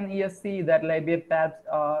 That we can here see that labial tabs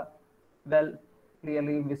are well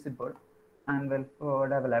clearly visible and well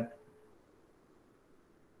developed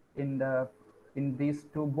in these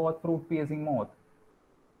two both fruit piercing moth.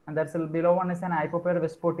 And that's below one is an Hypopera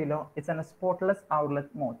vespotillo. It's a spotless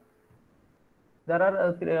outlet moth. There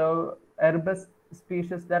are herbus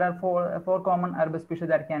species. There are four common herbus species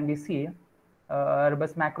that can be seen.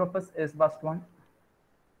 Herbus macropus is first one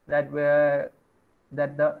that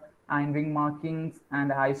the hind wing markings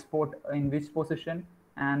and eye spot in which position,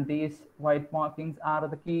 and these white markings are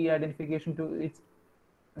the key identification to its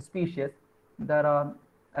species. There are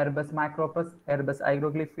Herbus macropus, Herbus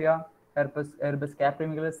hieroglyphia, Herbus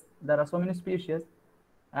caprimilis. There are so many species.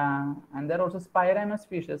 And there are also Spirina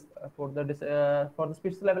species. For the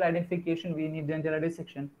species level identification, we need dendritic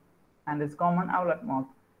dissection, and it's common outlet moth.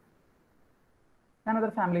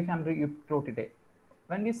 Another family Euprotida.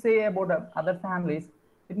 When we say about other families,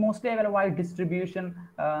 it mostly have a wide distribution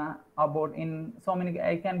about in so many.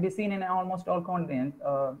 It can be seen in almost all continents,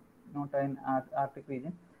 not in Arctic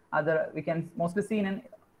region. We can mostly see in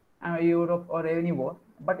Europe or anywhere.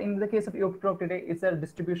 But in the case of Euprotida, it's a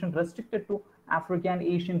distribution restricted to Africa and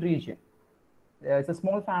Asian region. It's a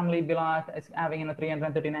small family having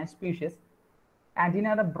 339 species. Antennae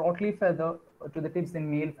are broadly feathered to the tips in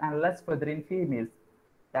males and less feathered in females.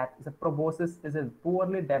 That is a proboscis is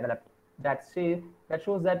poorly developed. That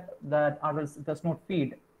shows that adults does not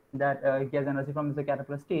feed, that gets energy from the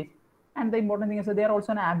caterpillar stage. And the important thing is that they are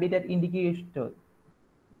also an habitat indicator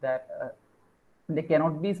that they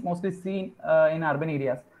cannot be mostly seen in urban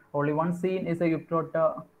areas. Only one seen is a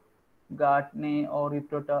Euprota gartnei or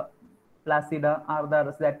Euprota placida are the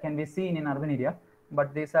others that can be seen in urban area.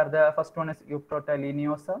 But these are the first one is Euptrota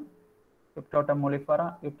lineosa, Euptrota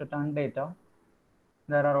mellifera, Euptrota undata.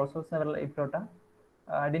 There are also several Euptrota.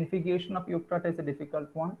 Identification of Euptrota is a difficult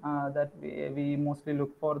one that we mostly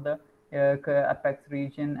look for the apex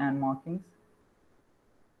region and markings.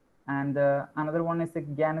 And another one is a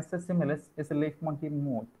Ganessus similis, is a leaf monkey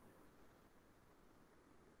moth.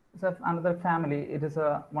 So another family, it is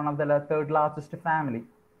one of the third largest family.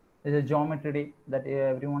 It is a geometry that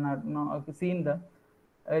everyone has seen.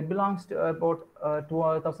 It belongs to about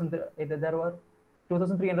 2,000. There were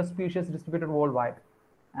 2,300 species distributed worldwide,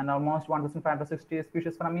 and almost 1,560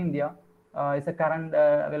 species from India. Is a current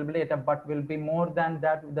available data, but will be more than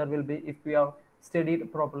that. There will be if we are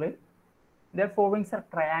studied properly. Their forewings are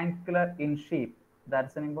triangular in shape.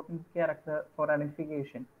 That's an important character for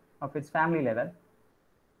identification of its family level.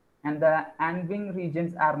 And the hindwing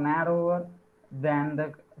regions are narrower than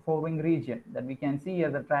the forewing region. That we can see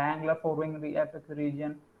here, the triangular forewing apex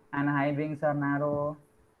region and hindwings are narrower,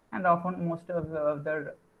 and often most of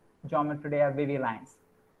the geometry have wavy lines.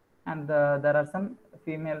 And there are some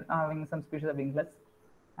female having some species of winglets.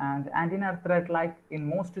 And antennae are thread-like in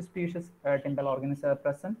most species. Temporal organs are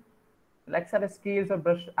present. Legs are scales or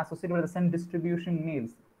brush associated with the sun distribution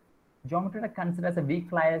nails. Geometry are considered as a weak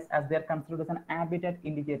flyers as they are considered as an habitat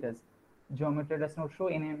indicators. Geometry does not show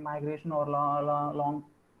any migration or long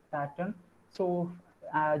pattern. So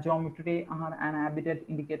geometry are an habitat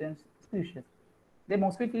indicator species. They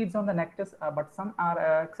mostly feeds on the nectars, but some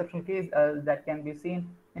are exceptional case that can be seen.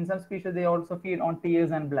 In some species, they also feed on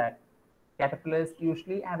tears and blood. Caterpillars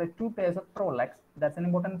usually have two pairs of prolegs. That's an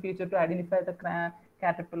important feature to identify the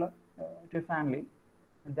caterpillar to family,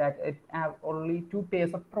 that it have only two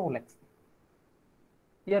pairs of prolegs.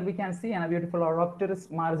 Here we can see a beautiful Orthopteris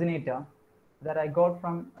marginata that I got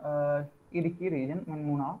from Idiki region in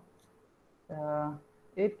Munnar.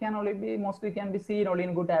 It can only be mostly can be seen only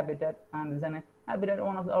in good habitat, and is an habitat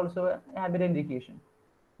one of the also habitat indication.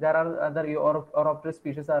 There are other Orthopteris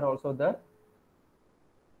species are also there.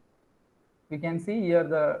 We can see here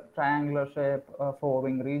the triangular shape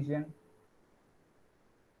forewing region.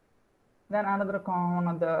 Then another common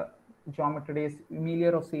of the geometry is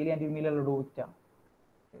Emilia Rosselia and Emilia Ludovica.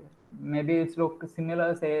 Maybe it's look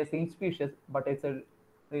similar, say same species, but it's a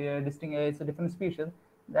distinct, it's a different species.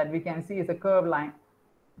 That we can see is a curved line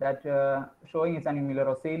that showing it's an Emilia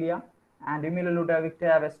Rosselia, and Emilia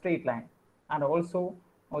Ludovica have a straight line, and also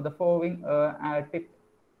the forewing tip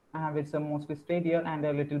with some mostly straight here and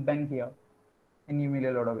a little bend here in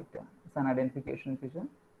Emilia Ludovica. It's an identification feature.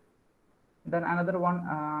 Then another one,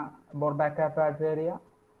 Borbaca area,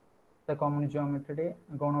 the common geometry,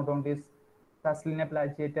 Gonodontis Faslina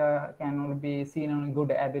plagiata can only be seen on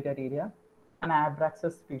good habitat area. And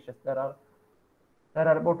Abraxas species, there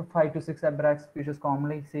are about 5 to 6 Abrax species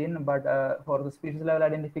commonly seen, but for the species level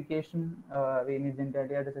identification, we need the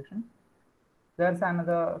entire dissection. There's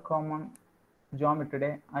another common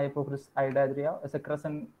geometry, Hypocris iodadria, is a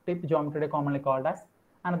crescent tip geometry commonly called as.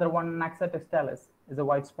 Another one, Naxa textalis, is a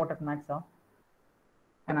white spotted Naxa,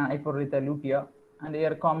 and an Hyporrhita lutea. And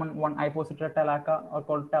here common one, Hypocitra talaca, or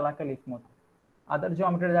called talaca leaf moth. Other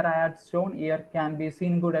geometry that I had shown here can be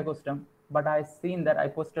seen in good ecosystem, but I've seen that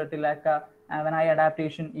Hypocitra talaca have an high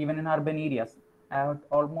adaptation even in urban areas. I have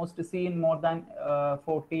almost seen more than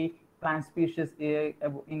 40 plant species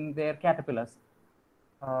in their caterpillars.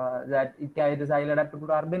 That it is highly adapted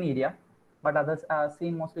to urban area, but others are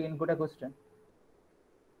seen mostly in good ecosystem.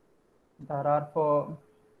 There are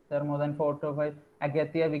more than 4 to 5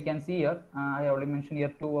 Agathia we can see here. I already mentioned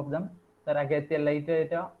here 2 of them. There are Agathia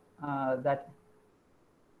laetata, that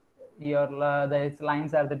here the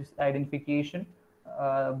lines are the identification,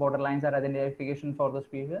 border lines are identification for the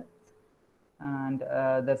species. And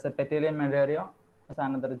there's a Petalium malaria, is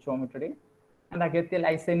another geometry. And Agathia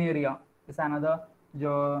lycaneria is another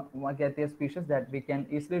Agathia species that we can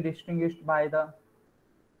easily distinguish by the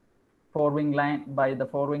forewing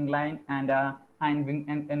line, and hind wing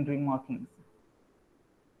and end-ring markings.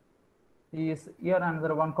 Is here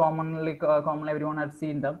another one commonly everyone has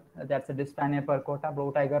seen them. That's a Dyspania percota,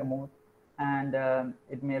 blue tiger moth, and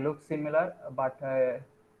it may look similar, but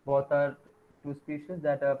both are 2 species.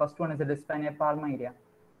 That first one is a Dyspania palmaria.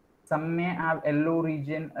 Some may have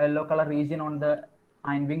yellow color region on the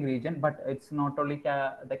hind wing region, but it's not only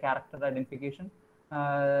the character identification.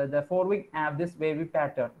 The forewing have this wavy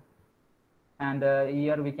pattern. And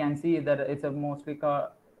here we can see that it's a mostly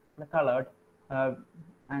colored,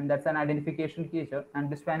 and that's an identification feature.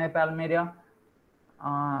 And Dyspania palmaria,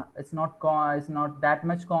 it's not that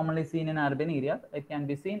much commonly seen in urban areas. It can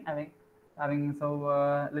be seen having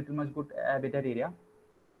so little much good habitat area.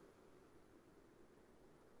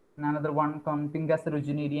 And another one called Pingas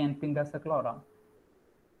rugineri and Pingas chlora.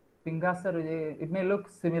 Pingas, it may look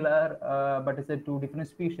similar, but it's a two different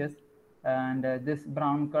species. And this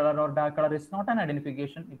brown color or dark color is not an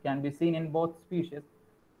identification. It can be seen in both species.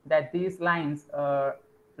 That these lines,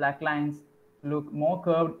 black lines, look more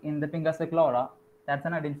curved in the Pingas chlora. That's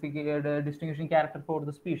an distinguishing character for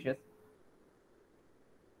the species.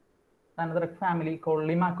 Another family called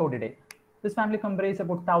Limacodidae. This family comprises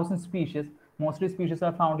about 1,000 species. Mostly species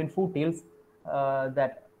are found in foothills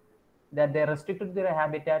that they're restricted to their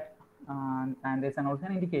habitat, and there's also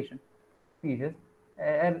an indication. Species,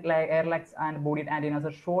 airlegs and bodied antennas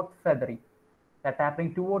are short, feathery. They're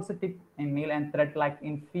tapping towards the tip in male and thread-like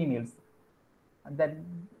in females. That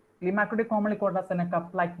Limacodidae commonly called as a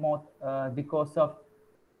cup-like moth because of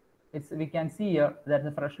we can see here that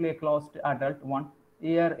the freshly closed adult one.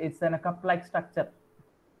 Here it's in a cup-like structure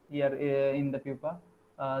here in the pupa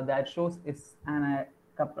that shows it's an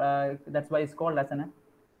cup. That's why it's called as a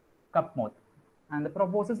cup moth. And the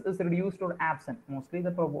proboscis is reduced or absent. Mostly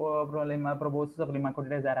the proboscis of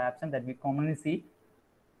Limacodidae are absent that we commonly see.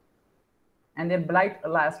 And their blight,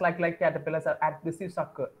 like caterpillars, are aggressive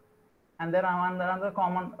sucker. And there are another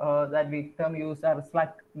common that we term use are slug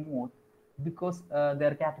moth because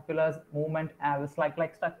their caterpillars movement have a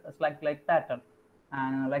slug-like pattern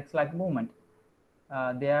and like slug movement.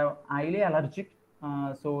 They are highly allergic,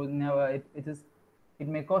 so it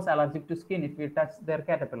may cause allergic to skin if we touch their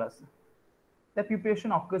caterpillars. The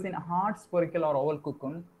pupation occurs in a hard spherical or oval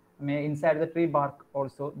cocoon. May inside the tree bark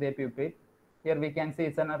also they pupate. Here we can see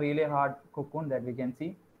it's a really hard cocoon that we can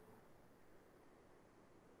see.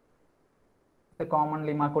 The common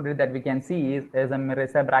Limacodidae that we can see is a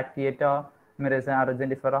Miresa bracteata, Miresa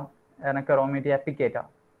argentifera, and a Chromatia picata.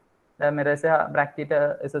 The Miresa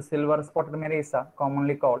bracteata is a silver spotted Miresa,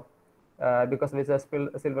 commonly called because it's a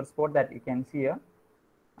silver spot that you can see here,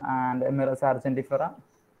 and Miresa argentifera,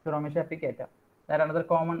 Chromatia picata. There another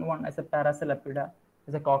common one is a Parasalepida,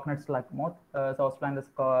 is a coconut slug moth. So plant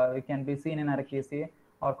it can be seen in Aracaceae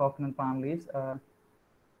or coconut palm leaves.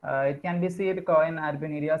 It can be seen in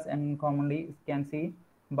urban areas and commonly it can see,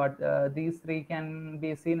 but these three can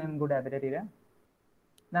be seen in good habitat area.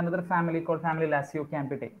 Another family called family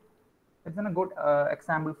Lasiocampidae. It's a good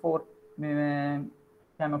example for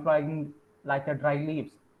camouflaging like a dry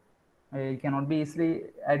leaves. It cannot be easily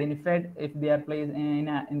identified if they are placed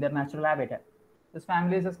in their natural habitat. This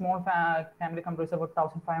family is a small family composed of about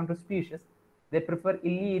 1,500 species. They prefer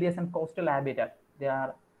hilly areas and coastal habitat. They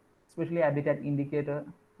are especially habitat indicator,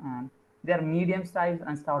 and they are medium sized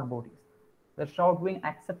and stout bodies. The short wing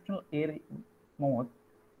exceptional air mode.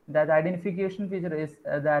 The identification feature is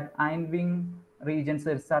that hind wing regions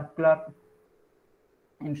are circular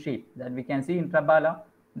in shape. That we can see in Trabala,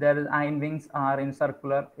 their hind wings are in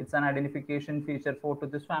circular. It's an identification feature for to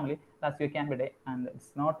this family, Lasiocampidae, and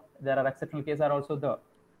it's not. There are exceptional cases are also there.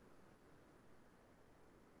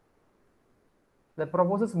 The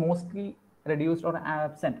proboscis mostly reduced or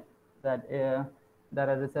absent. That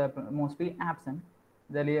there is mostly absent.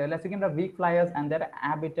 The Lasiocampidae are weak flyers and they're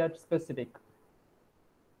habitat specific.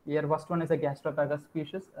 Here, first one is a Gastropagus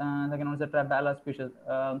species, and second one is a Trabala species.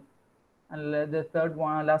 And the third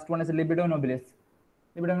one, last one is a Libido nobilis.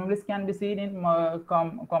 Libido nobilis can be seen in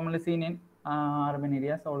commonly seen in urban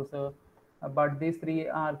areas also, but these three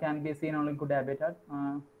can be seen only good habitat.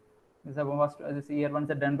 This here one's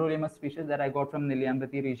a Dendrolimus species that I got from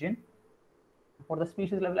Niliambriti region. For the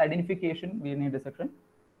species level identification, we need a section.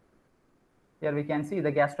 Here we can see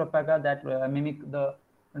the Gastropaga that mimic the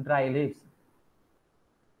dry leaves.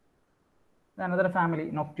 Another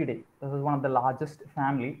family, Noctidae. This is one of the largest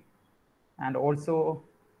family, and also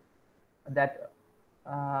that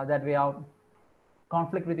we have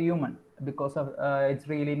conflict with the human because of it's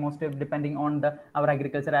really mostly depending on our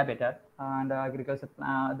agriculture habitat and agriculture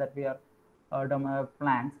that we are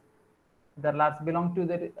plants. The large belong to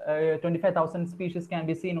the 25,000 species can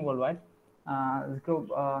be seen worldwide.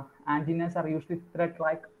 Antennas are usually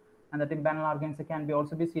thread-like, and the tympanal organs can be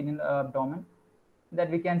also be seen in the abdomen. That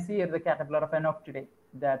we can see here the caterpillar of an Noctidae,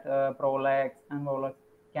 that prolax and volax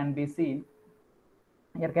can be seen.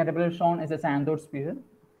 Here caterpillar shown is a xanthode species.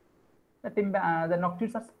 The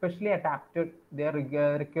noctids are specially adapted. They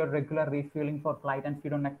require regular refueling for flight and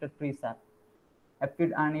feed on nectar tree sap.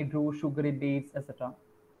 Feed honey, drew, sugary beads, etc.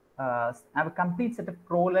 Have a complete set of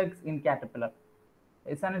prolax in caterpillar.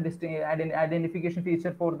 It's an identification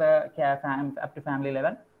feature for the up to family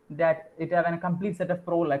level that it have a complete set of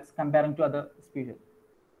prolax comparing to other species.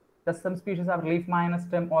 Thus, some species have leaf minor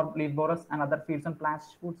stem or leaf borers and other feeds on plant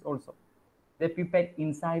foods also. They pupate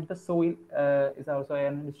inside the soil is also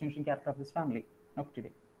a distinguishing character of this family,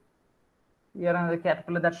 Noctidae. Here another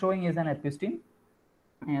caterpillar that's showing is an episteme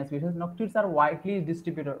species. Noctuids are widely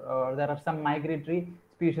distributed. There are some migratory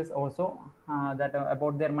species also that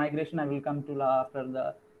about their migration I will come to after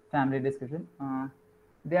the family description.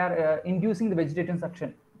 They are inducing the vegetation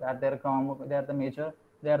suction. That they are the major.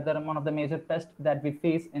 They are one of the major pests that we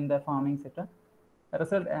face in the farming sector. The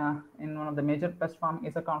result in one of the major pest farm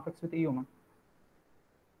is a conflict with the human.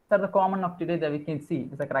 So the common noctidae that we can see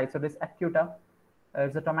is like Rhizodis acuta.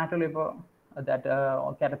 It's a tomato leaver that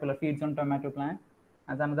caterpillar feeds on tomato plant.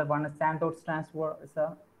 And another one is Xanthos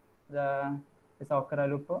transversa, is Ochra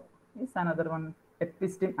lupo. Is another one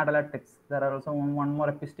Episteme adulatrix. There are also one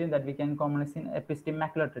more episteme that we can commonly see, Episteme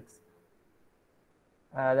maculatrix,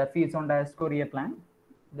 that feeds on Dioscorea plant.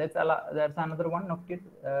 There's another one noctid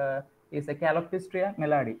is a Calopistria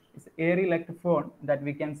meladi. It's airy like the fern that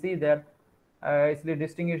we can see there. It's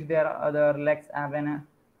distinguished their other legs have an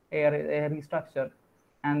airy structure,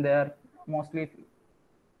 and they're mostly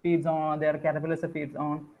feeds on their caterpillars feeds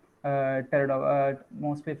on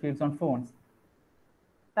mostly feeds on ferns.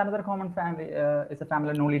 Another common family is a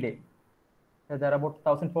family Nolidae. There are about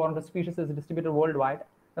 1,400 species distributed worldwide.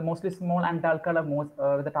 They're mostly small and dull color moths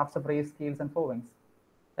with the tufts of raised scales and forewings.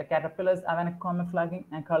 The caterpillars have an common flagging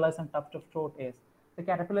and colors and tuft of short ears. The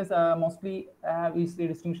caterpillars mostly have easily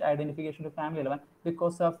distinguished identification to family 11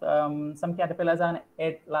 because of some caterpillars have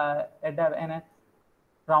a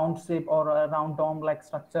round shape or a round dome-like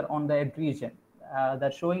structure on the head region.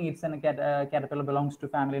 That's showing it's a caterpillar belongs to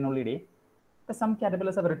family Nolidae. Some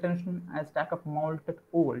caterpillars have retention as stack of molted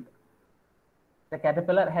old. The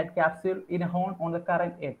caterpillar head capsule in a horn on the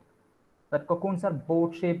current head. The cocoons are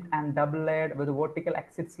boat-shaped and double-layered with vertical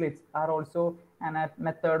exit slits. Are also a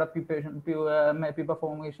method of pupa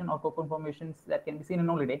formation or cocoon formations that can be seen in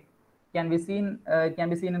Nolidae. Can be seen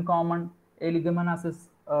in common Leguminous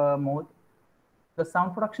moth. The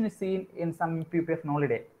sound production is seen in some pupae of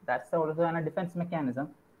Nolidae. That's also a defense mechanism.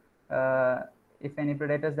 If any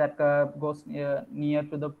predators that goes near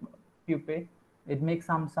to the pupae, it makes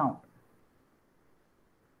some sound.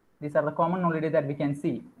 These are the common Nolidae that we can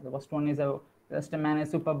see. The first one is a Stemana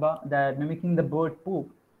superba, that mimicking the bird poop.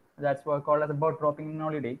 That's what called as a bird dropping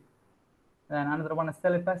Nolidae. Then another one is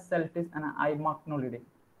Celipes celtis and an eye mark Nolidae.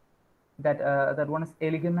 That one is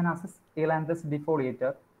Leguminous Ailanthus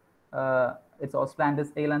defoliator. It's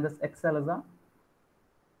Ostlandus Ailanthus excelsa.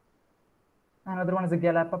 Another one is a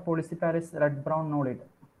Galapa polyciparis red brown Nolid.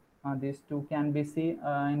 These two can be seen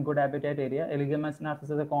in good habitat area. Leguminous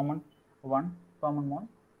is a common one.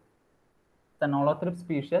 The Nolothrip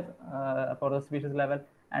species, for the species level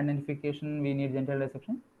identification, we need genital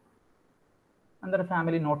dissection. And the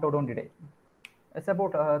family Notodontidae. It's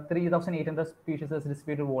about 3,800 species is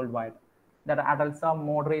distributed worldwide. That adults are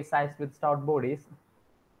moderate sized with stout bodies.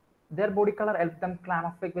 Their body color helps them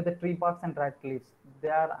camouflage with the tree barks and dried leaves. They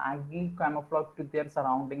are agile camouflage to their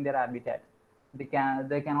surrounding, their habitat. They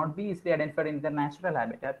cannot be easily identified in their natural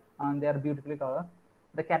habitat, and they are beautifully colored.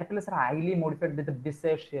 The caterpillars are highly modified with the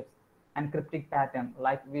bizarre shapes and cryptic pattern,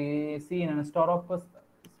 like we see in a Stauropus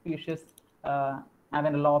species,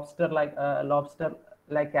 having a lobster-like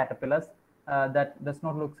caterpillars that does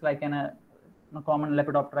not look like a common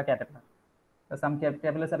Lepidoptera caterpillar. Some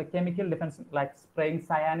caterpillars have a chemical defense like spraying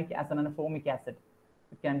cyanic acid and formic acid.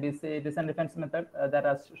 It can be say this is a defense method that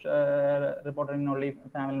is reported in only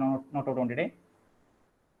family Notodontidae.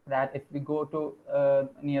 That if we go to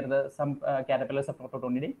near some caterpillars of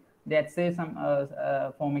Notodontidae, they say some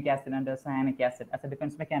formic acid and cyanic acid as a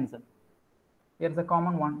defense mechanism. Here's a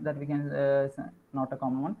common one that we can not a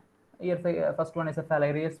common one. Here's the first one is a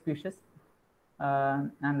Phalaria species,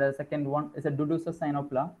 and the second one is a Dudusa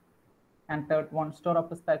cynopla, and third one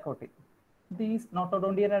Stauropus picoti. These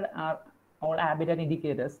Notodontia are all habitat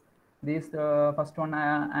indicators. These first one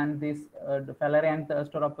and this the Phalaria and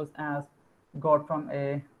Stauropus as got from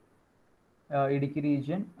a Idiki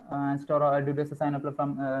region, and Dudusa cynopla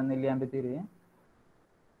from Niliambithria.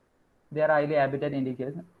 They are highly habitat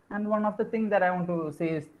indicators. And one of the things that I want to say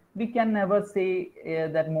is we can never say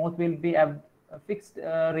that moth will be a fixed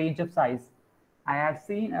range of size. I have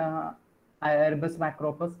seen Erebus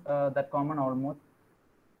macropus, that common owl moth,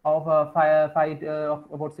 of of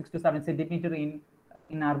about 6 to 7 centimeter in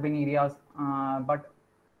urban areas. But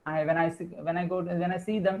when I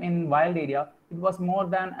see them in wild area, it was more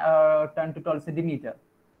than 10 to 12 centimeter.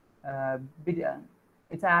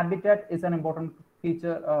 Its habitat is an important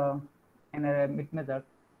feature in a method.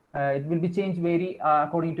 It will be changed vary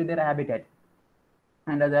according to their habitat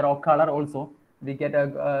and their color also. We get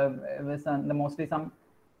mostly some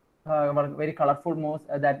very colorful moths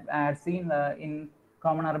that are seen in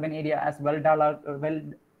common urban area as well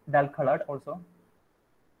dull colored also.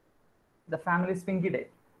 The family Sphingidae.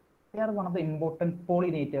 They are one of the important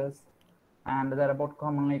pollinators, and they're about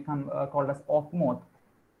commonly called as oak moth.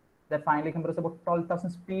 That finally comprise about 12,000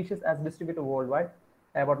 species as distributed worldwide.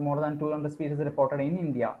 About more than 200 species reported in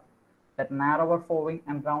India. That narrower forewing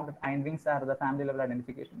and rounded hind wings are the family level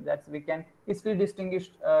identification. That's we can easily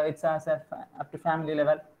distinguish it's as a up to family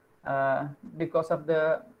level because of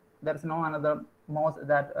there's no another moth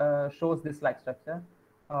that shows this like structure.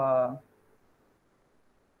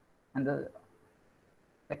 And the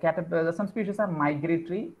caterpillar, some species are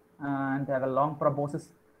migratory and have a long proboscis,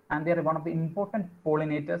 and they are one of the important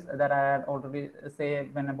pollinators that I had already say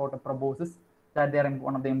when about a proboscis, that they are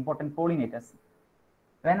one of the important pollinators.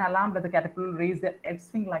 When alarmed, the caterpillar raise their head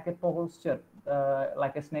swing like a posture,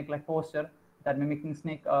 like a snake-like posture, that mimicking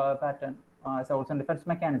snake pattern is also a defense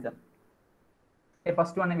mechanism. The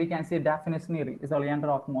first one we can see Daphnis neri is oleander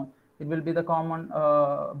rock moth. It will be the common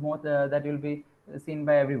moth that will be seen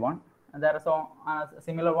by everyone. And there is a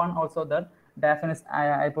similar one also that Daphnis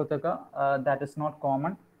hypotheca that is not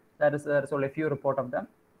common. That is there's only a few report of them.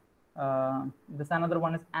 This another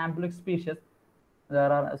one is amblyx species.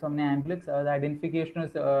 There are so many amblyx. The identification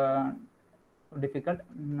is difficult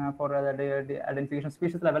for the identification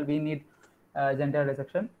species level. We need gender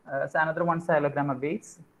dissection. So another one is Silogramma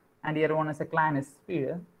bates, and here one is a Clanus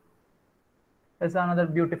species. There's another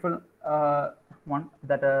beautiful one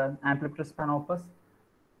that Amphipterus panopus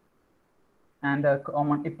and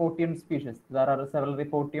common Hippotian species. There are several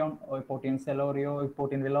Hippotion, Hippotian celorio,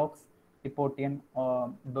 Hippotian velox, Hippotian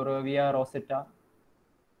Borovia rosetta,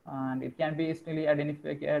 and it can be easily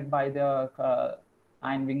identified by the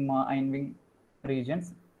hind wing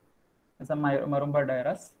regions. It's a Marumba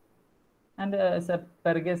dirus, and it's a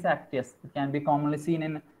Perges actius. It can be commonly seen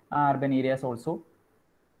in urban areas also.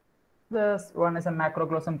 This one is a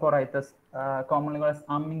Macroglossum corythus, commonly called as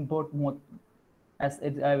hummingbird moth, as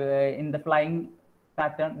it in the flying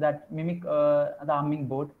pattern that mimic the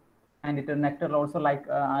hummingbird, and it nectar also like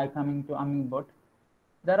coming to hummingbird.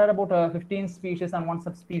 There are about 15 species, and one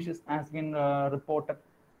subspecies has been reported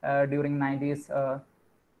during 90s.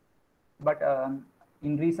 But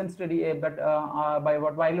in recent study,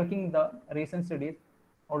 by looking the recent studies,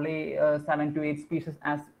 only 7 to 8 species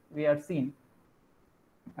as we have seen.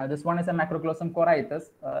 This one is a Macroglossum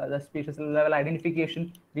corythus. The species level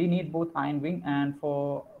identification, we need both hind wing and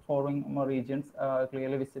forewing regions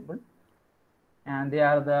clearly visible. And they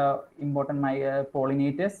are the important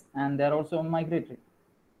pollinators, and they are also migratory.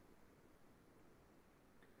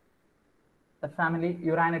 The family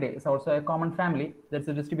Uranidae is also a common family that's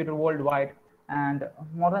distributed worldwide, and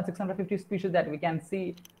more than 650 species that we can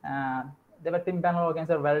see. The tympanal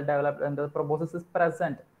organs are well developed, and the proboscis is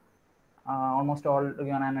present. Almost all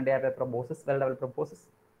Uranidae have a proboscis, well developed proboscis.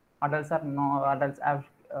 Adults have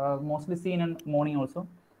mostly seen in morning also.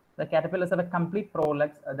 The caterpillars have a complete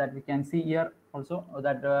prolix that we can see here also,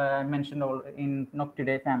 that I mentioned in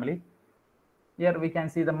Noctidae family. Here we can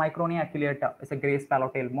see the Micronia aculeata is a gray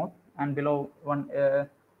swallowtail moth, and below one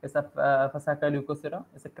is a Phasaka leucocera,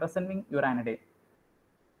 is a crescent wing Uranidae.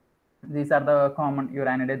 These are the common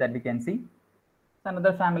Uranidae that we can see.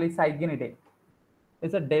 Another family, Cyginidae,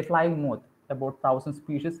 is a day-flying moth, about 1,000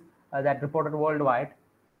 species that reported worldwide.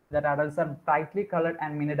 That adults are brightly colored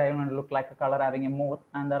and mini-diamond, look like a color having a moth,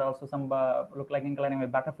 and there are also some look like in coloring a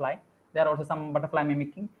butterfly. There are also some butterfly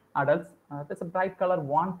mimicking adults. There's a bright color,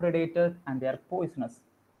 one predator, and they are poisonous.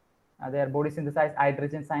 Their body synthesize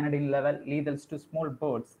hydrogen cyanide in level lethal to small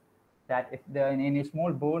birds. That if any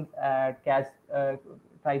small bird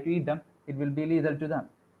try to eat them, it will be lethal to them.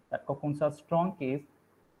 That cocoons are strong case.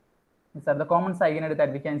 These are the common cyginidae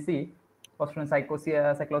that we can see. First one,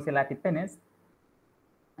 Cyclosia latipenis.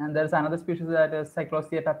 And there's another species that is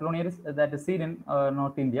Cyclosia papillonaris that is seen in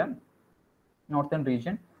North India, northern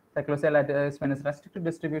region. Cyclosia latipenis is restricted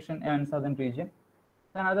distribution in southern region.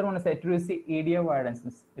 Another one is Etrusi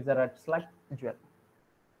ediovidensis. It's a red slug jewel.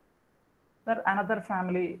 There another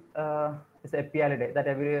family is Epialidae that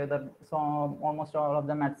almost all of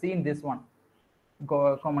them have seen this one,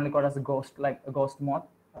 commonly called as ghost moth.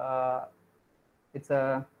 It's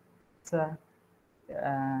a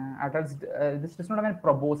adults. This does not have any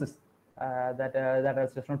proboscis that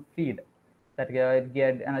does not feed. That it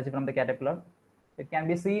get energy from the caterpillar. It can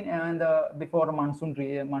be seen in the before monsoon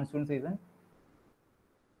season.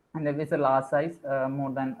 And if it's a large size,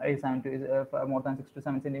 more than 6 to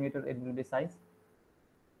 7 centimeters, it will be size.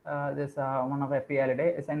 This one of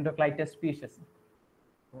Epialidae is Endoclitus species.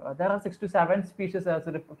 There are 6 to 7 species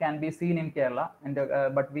can be seen in Kerala,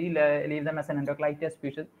 but we leave them as an Endoclitus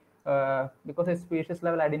species because its species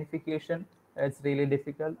level identification is really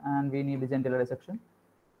difficult, and we need gender dissection.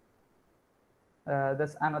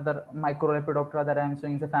 There's another Microlepidoptera that I'm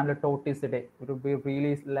showing is a family Tortoisidae. It would be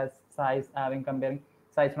really less size, having comparing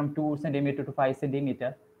size from 2 centimeter to 5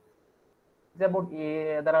 centimeter. It's about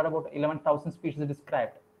there are about 11,000 species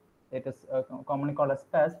described. It is commonly called as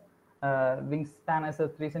pest. Wingspan is a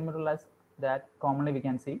 3 centimeter less that commonly we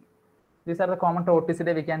can see. These are the common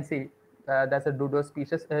Tortoisidae we can see. That's a dodo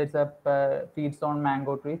species. It's a feeds on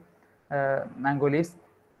mango tree, mango leaves.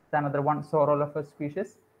 Another one Sorolophus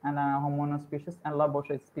species and Homono species and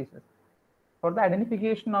Laboche species. For the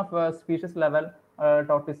identification of species level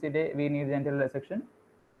Tortoisidae, we need genital dissection.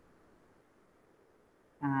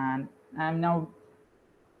 And I'm now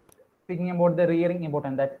speaking about the rearing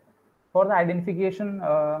important that for the identification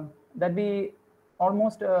that we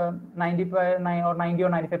almost 95 or 90 or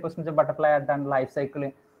 95% of butterfly are done life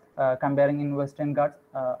cycle comparing in Western Ghats,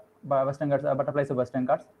 butterflies of Western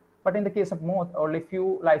Ghats. But in the case of moth, only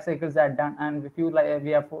few life cycles are done, and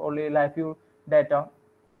we have only few data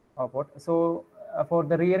about. So for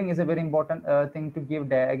the rearing is a very important thing to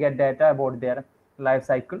get data about their life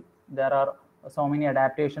cycle. There are so many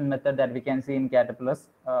adaptation methods that we can see in caterpillars.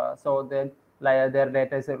 So their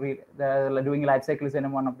data is doing life cycle is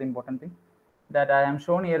one of the important things that I am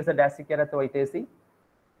shown here is a Dasychera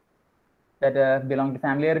that belong to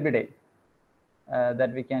family Erbidae.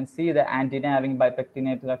 That we can see the antenna having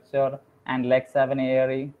bipectinate structure and legs have an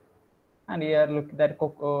airy. And here look that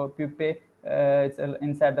pupae it's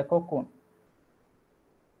inside the cocoon.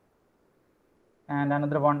 And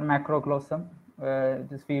another one macroclosum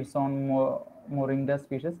just feeds on Moringa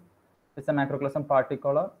species. It's a macroclosum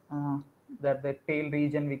particular that the tail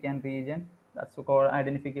region we can region. That's called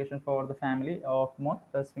identification for the family of moth,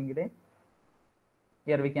 the Sphingidae.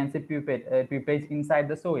 Here we can see pupae inside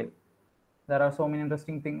the soil. There are so many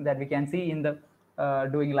interesting things that we can see in the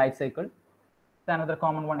doing life cycle. So another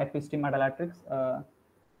common one, Epistem adallatrix,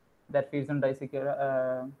 that feeds on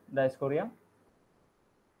Dioscorea.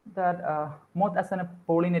 That moth as a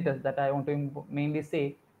pollinator that I want to mainly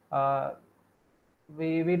say,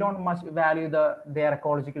 we don't much value their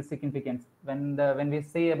ecological significance. When we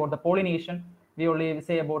say about the pollination, we only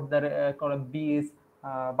say about the called bees,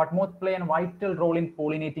 but moth play a vital role in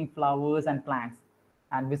pollinating flowers and plants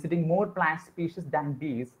and visiting more plant species than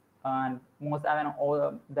bees. And most have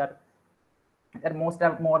most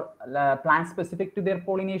have more plant specific to their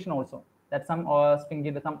pollination also. That some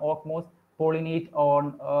some oak moths pollinate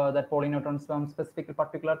on some specific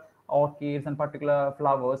particular orchids and particular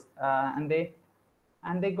flowers, and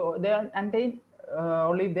they go there and they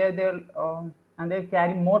only and they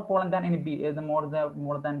carry more pollen than any bee,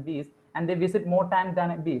 more than bees, and they visit more time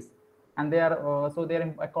than bees, and they are so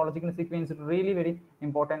their ecological sequence is really very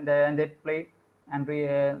important, and they play and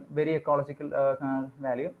very ecological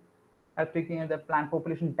value. Taking the plant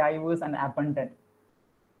population diverse and abundant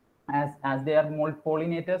as they are more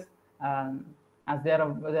pollinators, as they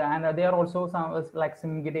are also some like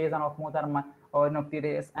Synghidae and Ophmoth or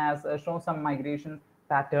Noctidae as show some migration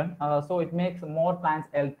pattern. So it makes more plants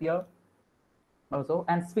healthier also.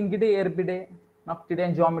 And Sphingidae, Erbidae, Noctidae,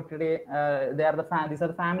 and Geometridae, these are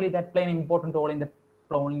the family that play an important role in the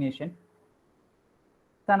pollination.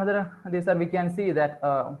 So we can see that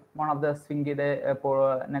one of the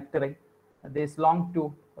Sphingidae nectary, this long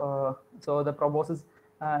tube. So the proboscis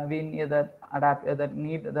we need that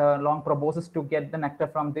need the long proboscis to get the nectar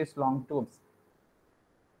from these long tubes.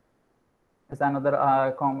 There's another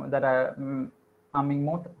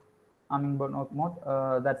hummingbird moth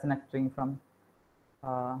that's nectaring from.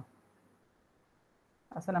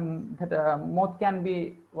 Moth can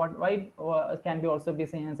be can be also be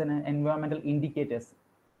seen as an environmental indicators.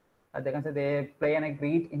 They can say they play a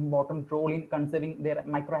great important role in conserving their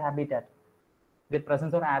microhabitat. The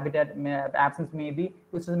presence or habitat absence may be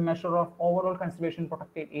which is a measure of overall conservation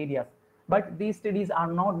protected areas. But these studies are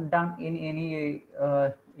not done in any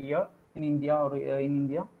year in India or in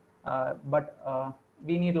India. But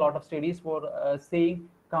we need a lot of studies for saying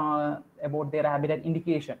about their habitat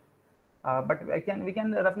indication. But we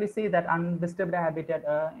can roughly say that undisturbed habitat,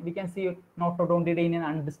 we can see Notodontidae in an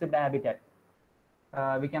undisturbed habitat.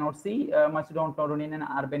 We cannot see much Notodontidae in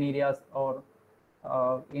urban areas or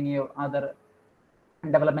any other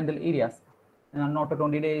developmental areas.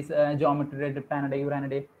 Notodontidae is Geometridae, Panidae,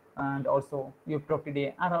 Uranidae, and also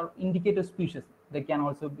Euproctidae are indicator species. They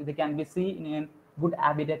can be seen in a good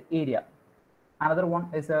habitat area. Another one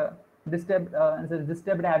is a disturbed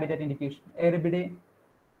habitat indication. Erbidae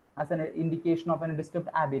as an indication of a disturbed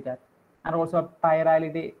habitat, and also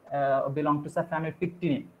Pyralidae belong to subfamily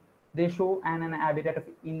Pictinae. They show an habitat of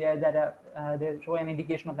India that they show an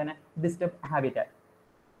indication of a disturbed habitat.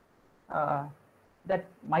 That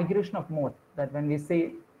migration of moth, that when we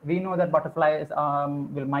say we know that butterflies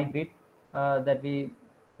will migrate. There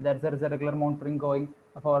is a regular monitoring going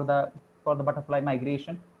for the butterfly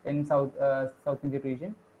migration in South Indian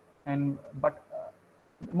region, and but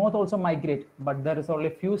moth also migrate, but there is only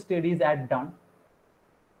few studies that done.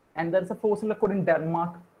 And there's a fossil record in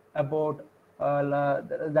Denmark about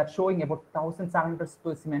that showing about 1,700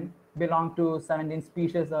 specimen belong to 17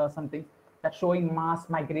 species or something, that showing mass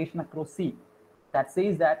migration across sea. That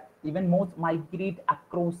says that even moths migrate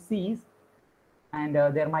across seas, and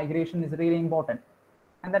their migration is really important.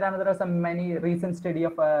 And then there are some many recent study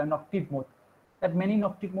of noctip moth, that many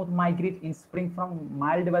noctip moth migrate in spring from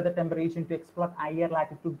mild weather temperature to explore higher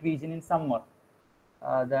latitude region in summer.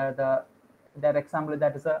 That example,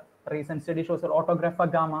 that is a recent study shows that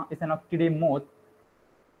Autographa gamma is an Noctidae moth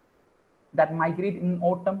that migrate in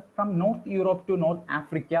autumn from North Europe to North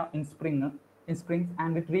Africa in springs,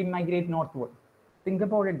 and it re-migrate northward. Think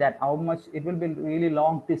about it, that how much it will be really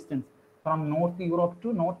long distance from North Europe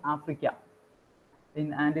to North Africa.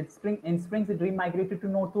 And in springs it re-migrated to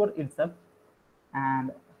northward itself.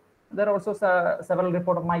 And there are also several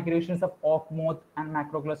reports of migrations of oak moth and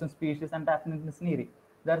macroglossum species and Daphnis nereid.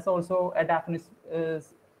 There's also a Daphnis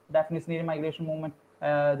nereid migration movement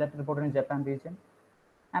that reported in Japan region.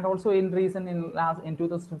 And also in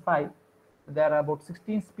 2005, there are about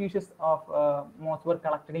 16 species of moths were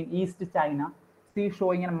collected in East China, still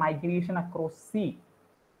showing a migration across sea.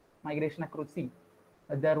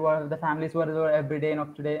 The families were there every day,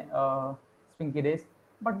 not today, springy days.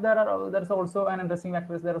 But there's also an interesting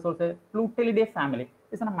factor. There is also a Plutelidae family.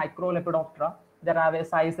 It's a microlepidoptera that have a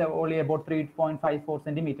size of only about 3.54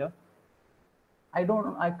 centimeter. I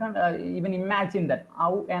can't even imagine that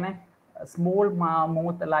how a small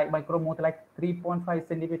moth like micro moth like 3.5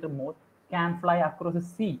 centimeter moth can fly across the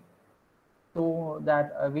sea. So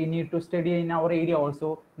that we need to study in our area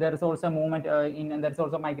also. There is also a movement there's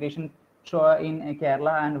also migration in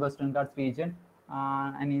Kerala and Western Ghats region,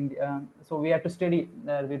 so we have to study.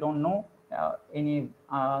 We don't know any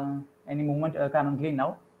movement currently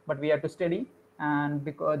now, but we have to study, and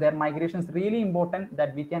because their migration is really important,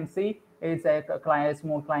 that we can see it's a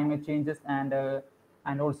small climate changes, and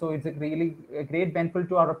also it's a really great benefit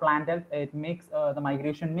to our plant health. It makes the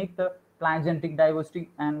migration make the plant genetic diversity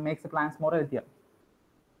and makes the plants more healthier.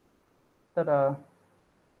 So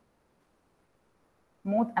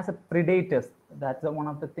moth as a predators, that's one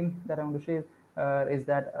of the things that I want to share, is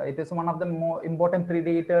that it is one of the most important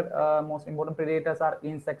predators are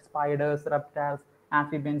insects, spiders, reptiles,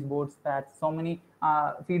 amphibians, birds, bats. So many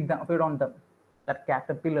feed on them. That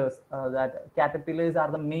caterpillars are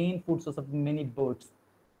the main food source of many birds.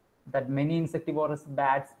 That many insectivorous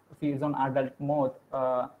bats feeds on adult moth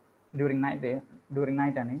during night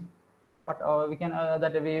time. But we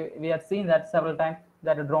have seen that several times,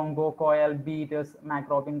 that a drongo, coil, beetles,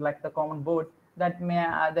 macrobin, like the common birds that may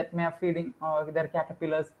are feeding their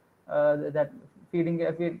caterpillars, that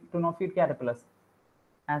do not feed caterpillars,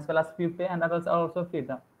 as well as pupae, and others also feed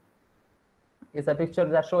them. It's a picture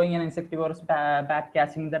that's showing an insectivorous bat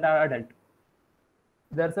catching that are adult.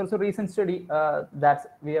 There's also recent study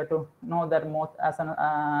that we have to know that moth as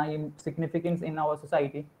an significance in our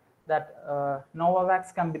society. That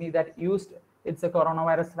Novavax company that used its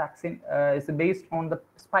coronavirus vaccine is based on the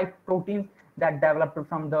spike protein that developed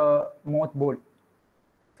from the moth bolt.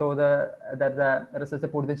 So the researcher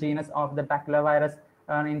put the genus of the baculovirus,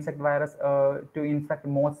 an insect virus, to infect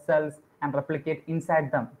moth cells and replicate inside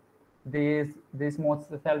them. These moth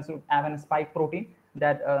cells would have a spike protein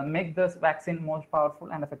that make this vaccine more powerful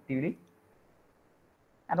and effectively.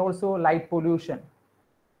 And also light pollution.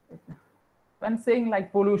 When saying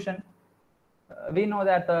light pollution, we know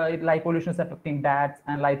that light pollution is affecting bats,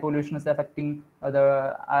 and light pollution is affecting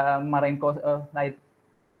the marine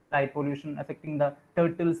light pollution affecting the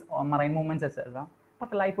turtles or marine movements, etc.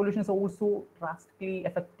 But light pollution is also drastically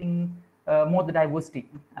affecting moth diversity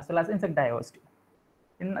as well as insect diversity.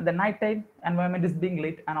 In the nighttime, environment is being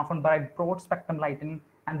lit and often by broad spectrum lighting,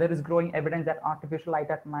 and there is growing evidence that artificial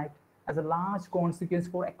light at night has a large consequence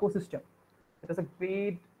for ecosystem. It is a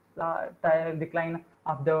great decline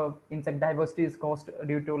of the insect diversity is caused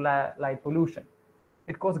due to light pollution.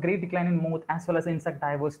 It caused great decline in moth as well as insect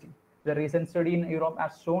diversity. The recent study in Europe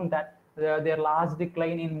has shown that there large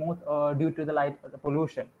decline in moth due to the light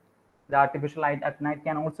pollution. The artificial light at night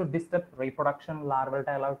can also disrupt reproduction, larval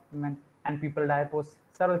development, and people die post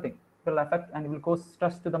several things. It will affect and will cause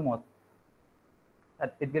stress to the moth.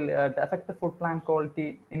 That it will affect the food plant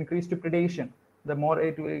quality, increase to predation. The more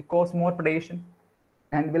it will cause more predation,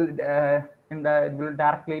 and it will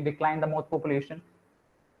directly decline the moth population.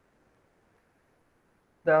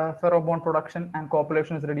 the pheromone production and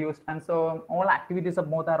copulation is reduced, and so all activities of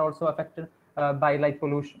moth are also affected by light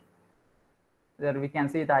pollution. There we can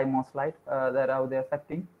see the IMOS light, that how they're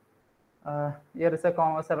affecting. Here is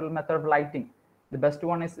a several method of lighting. The best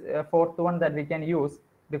one is fourth one that we can use,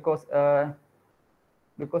 because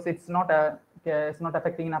it's not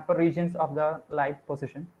affecting in upper regions of the light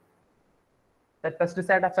position. That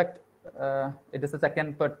pesticide effect, it is the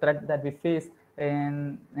second threat that we face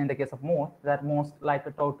in the case of moth. That most like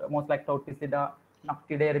Tauticida,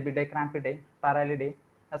 Noctidae, Ribidae, Crampidae, Paralidae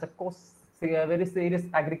has a very serious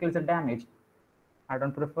agricultural damage. I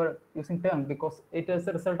don't prefer using term because it is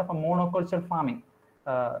a result of a monoculture farming.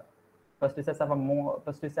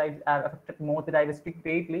 Pesticides have affected moth diversity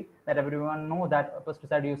greatly. That everyone know that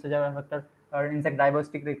pesticide usage have affected insect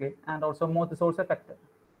diversity greatly, and also moth is also affected.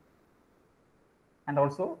 And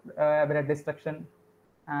also habitat destruction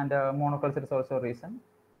and monoculture is also a reason.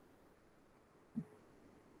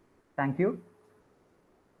 Thank you.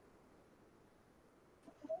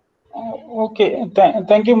 Okay,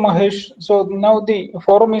 thank you, Mahesh. So now the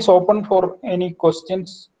forum is open for any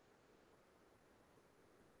questions.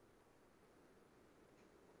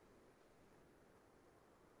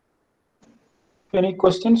 Any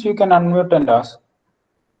questions, you can unmute and ask.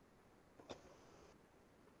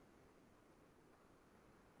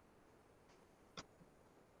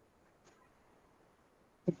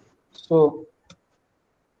 So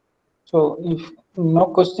if no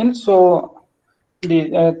questions, so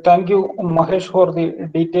thank you, Mahesh, for the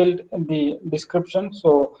detailed description.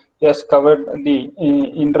 So he has covered the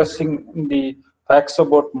interesting the facts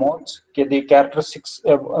about moths, the characteristics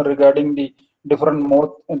regarding the different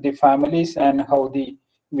moth, the families, and how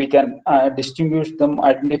we can distinguish them,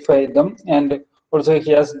 identify them, and also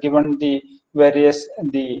he has given the various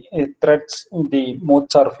threats the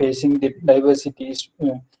moths are facing, the diversities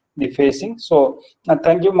the facing. So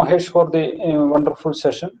thank you, Mahesh, for the wonderful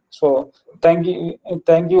session. So thank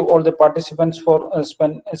you all the participants for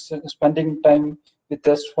spending time with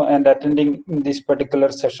us and attending this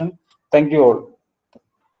particular session. Thank you all.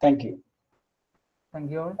 Thank you.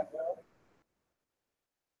 Thank you all.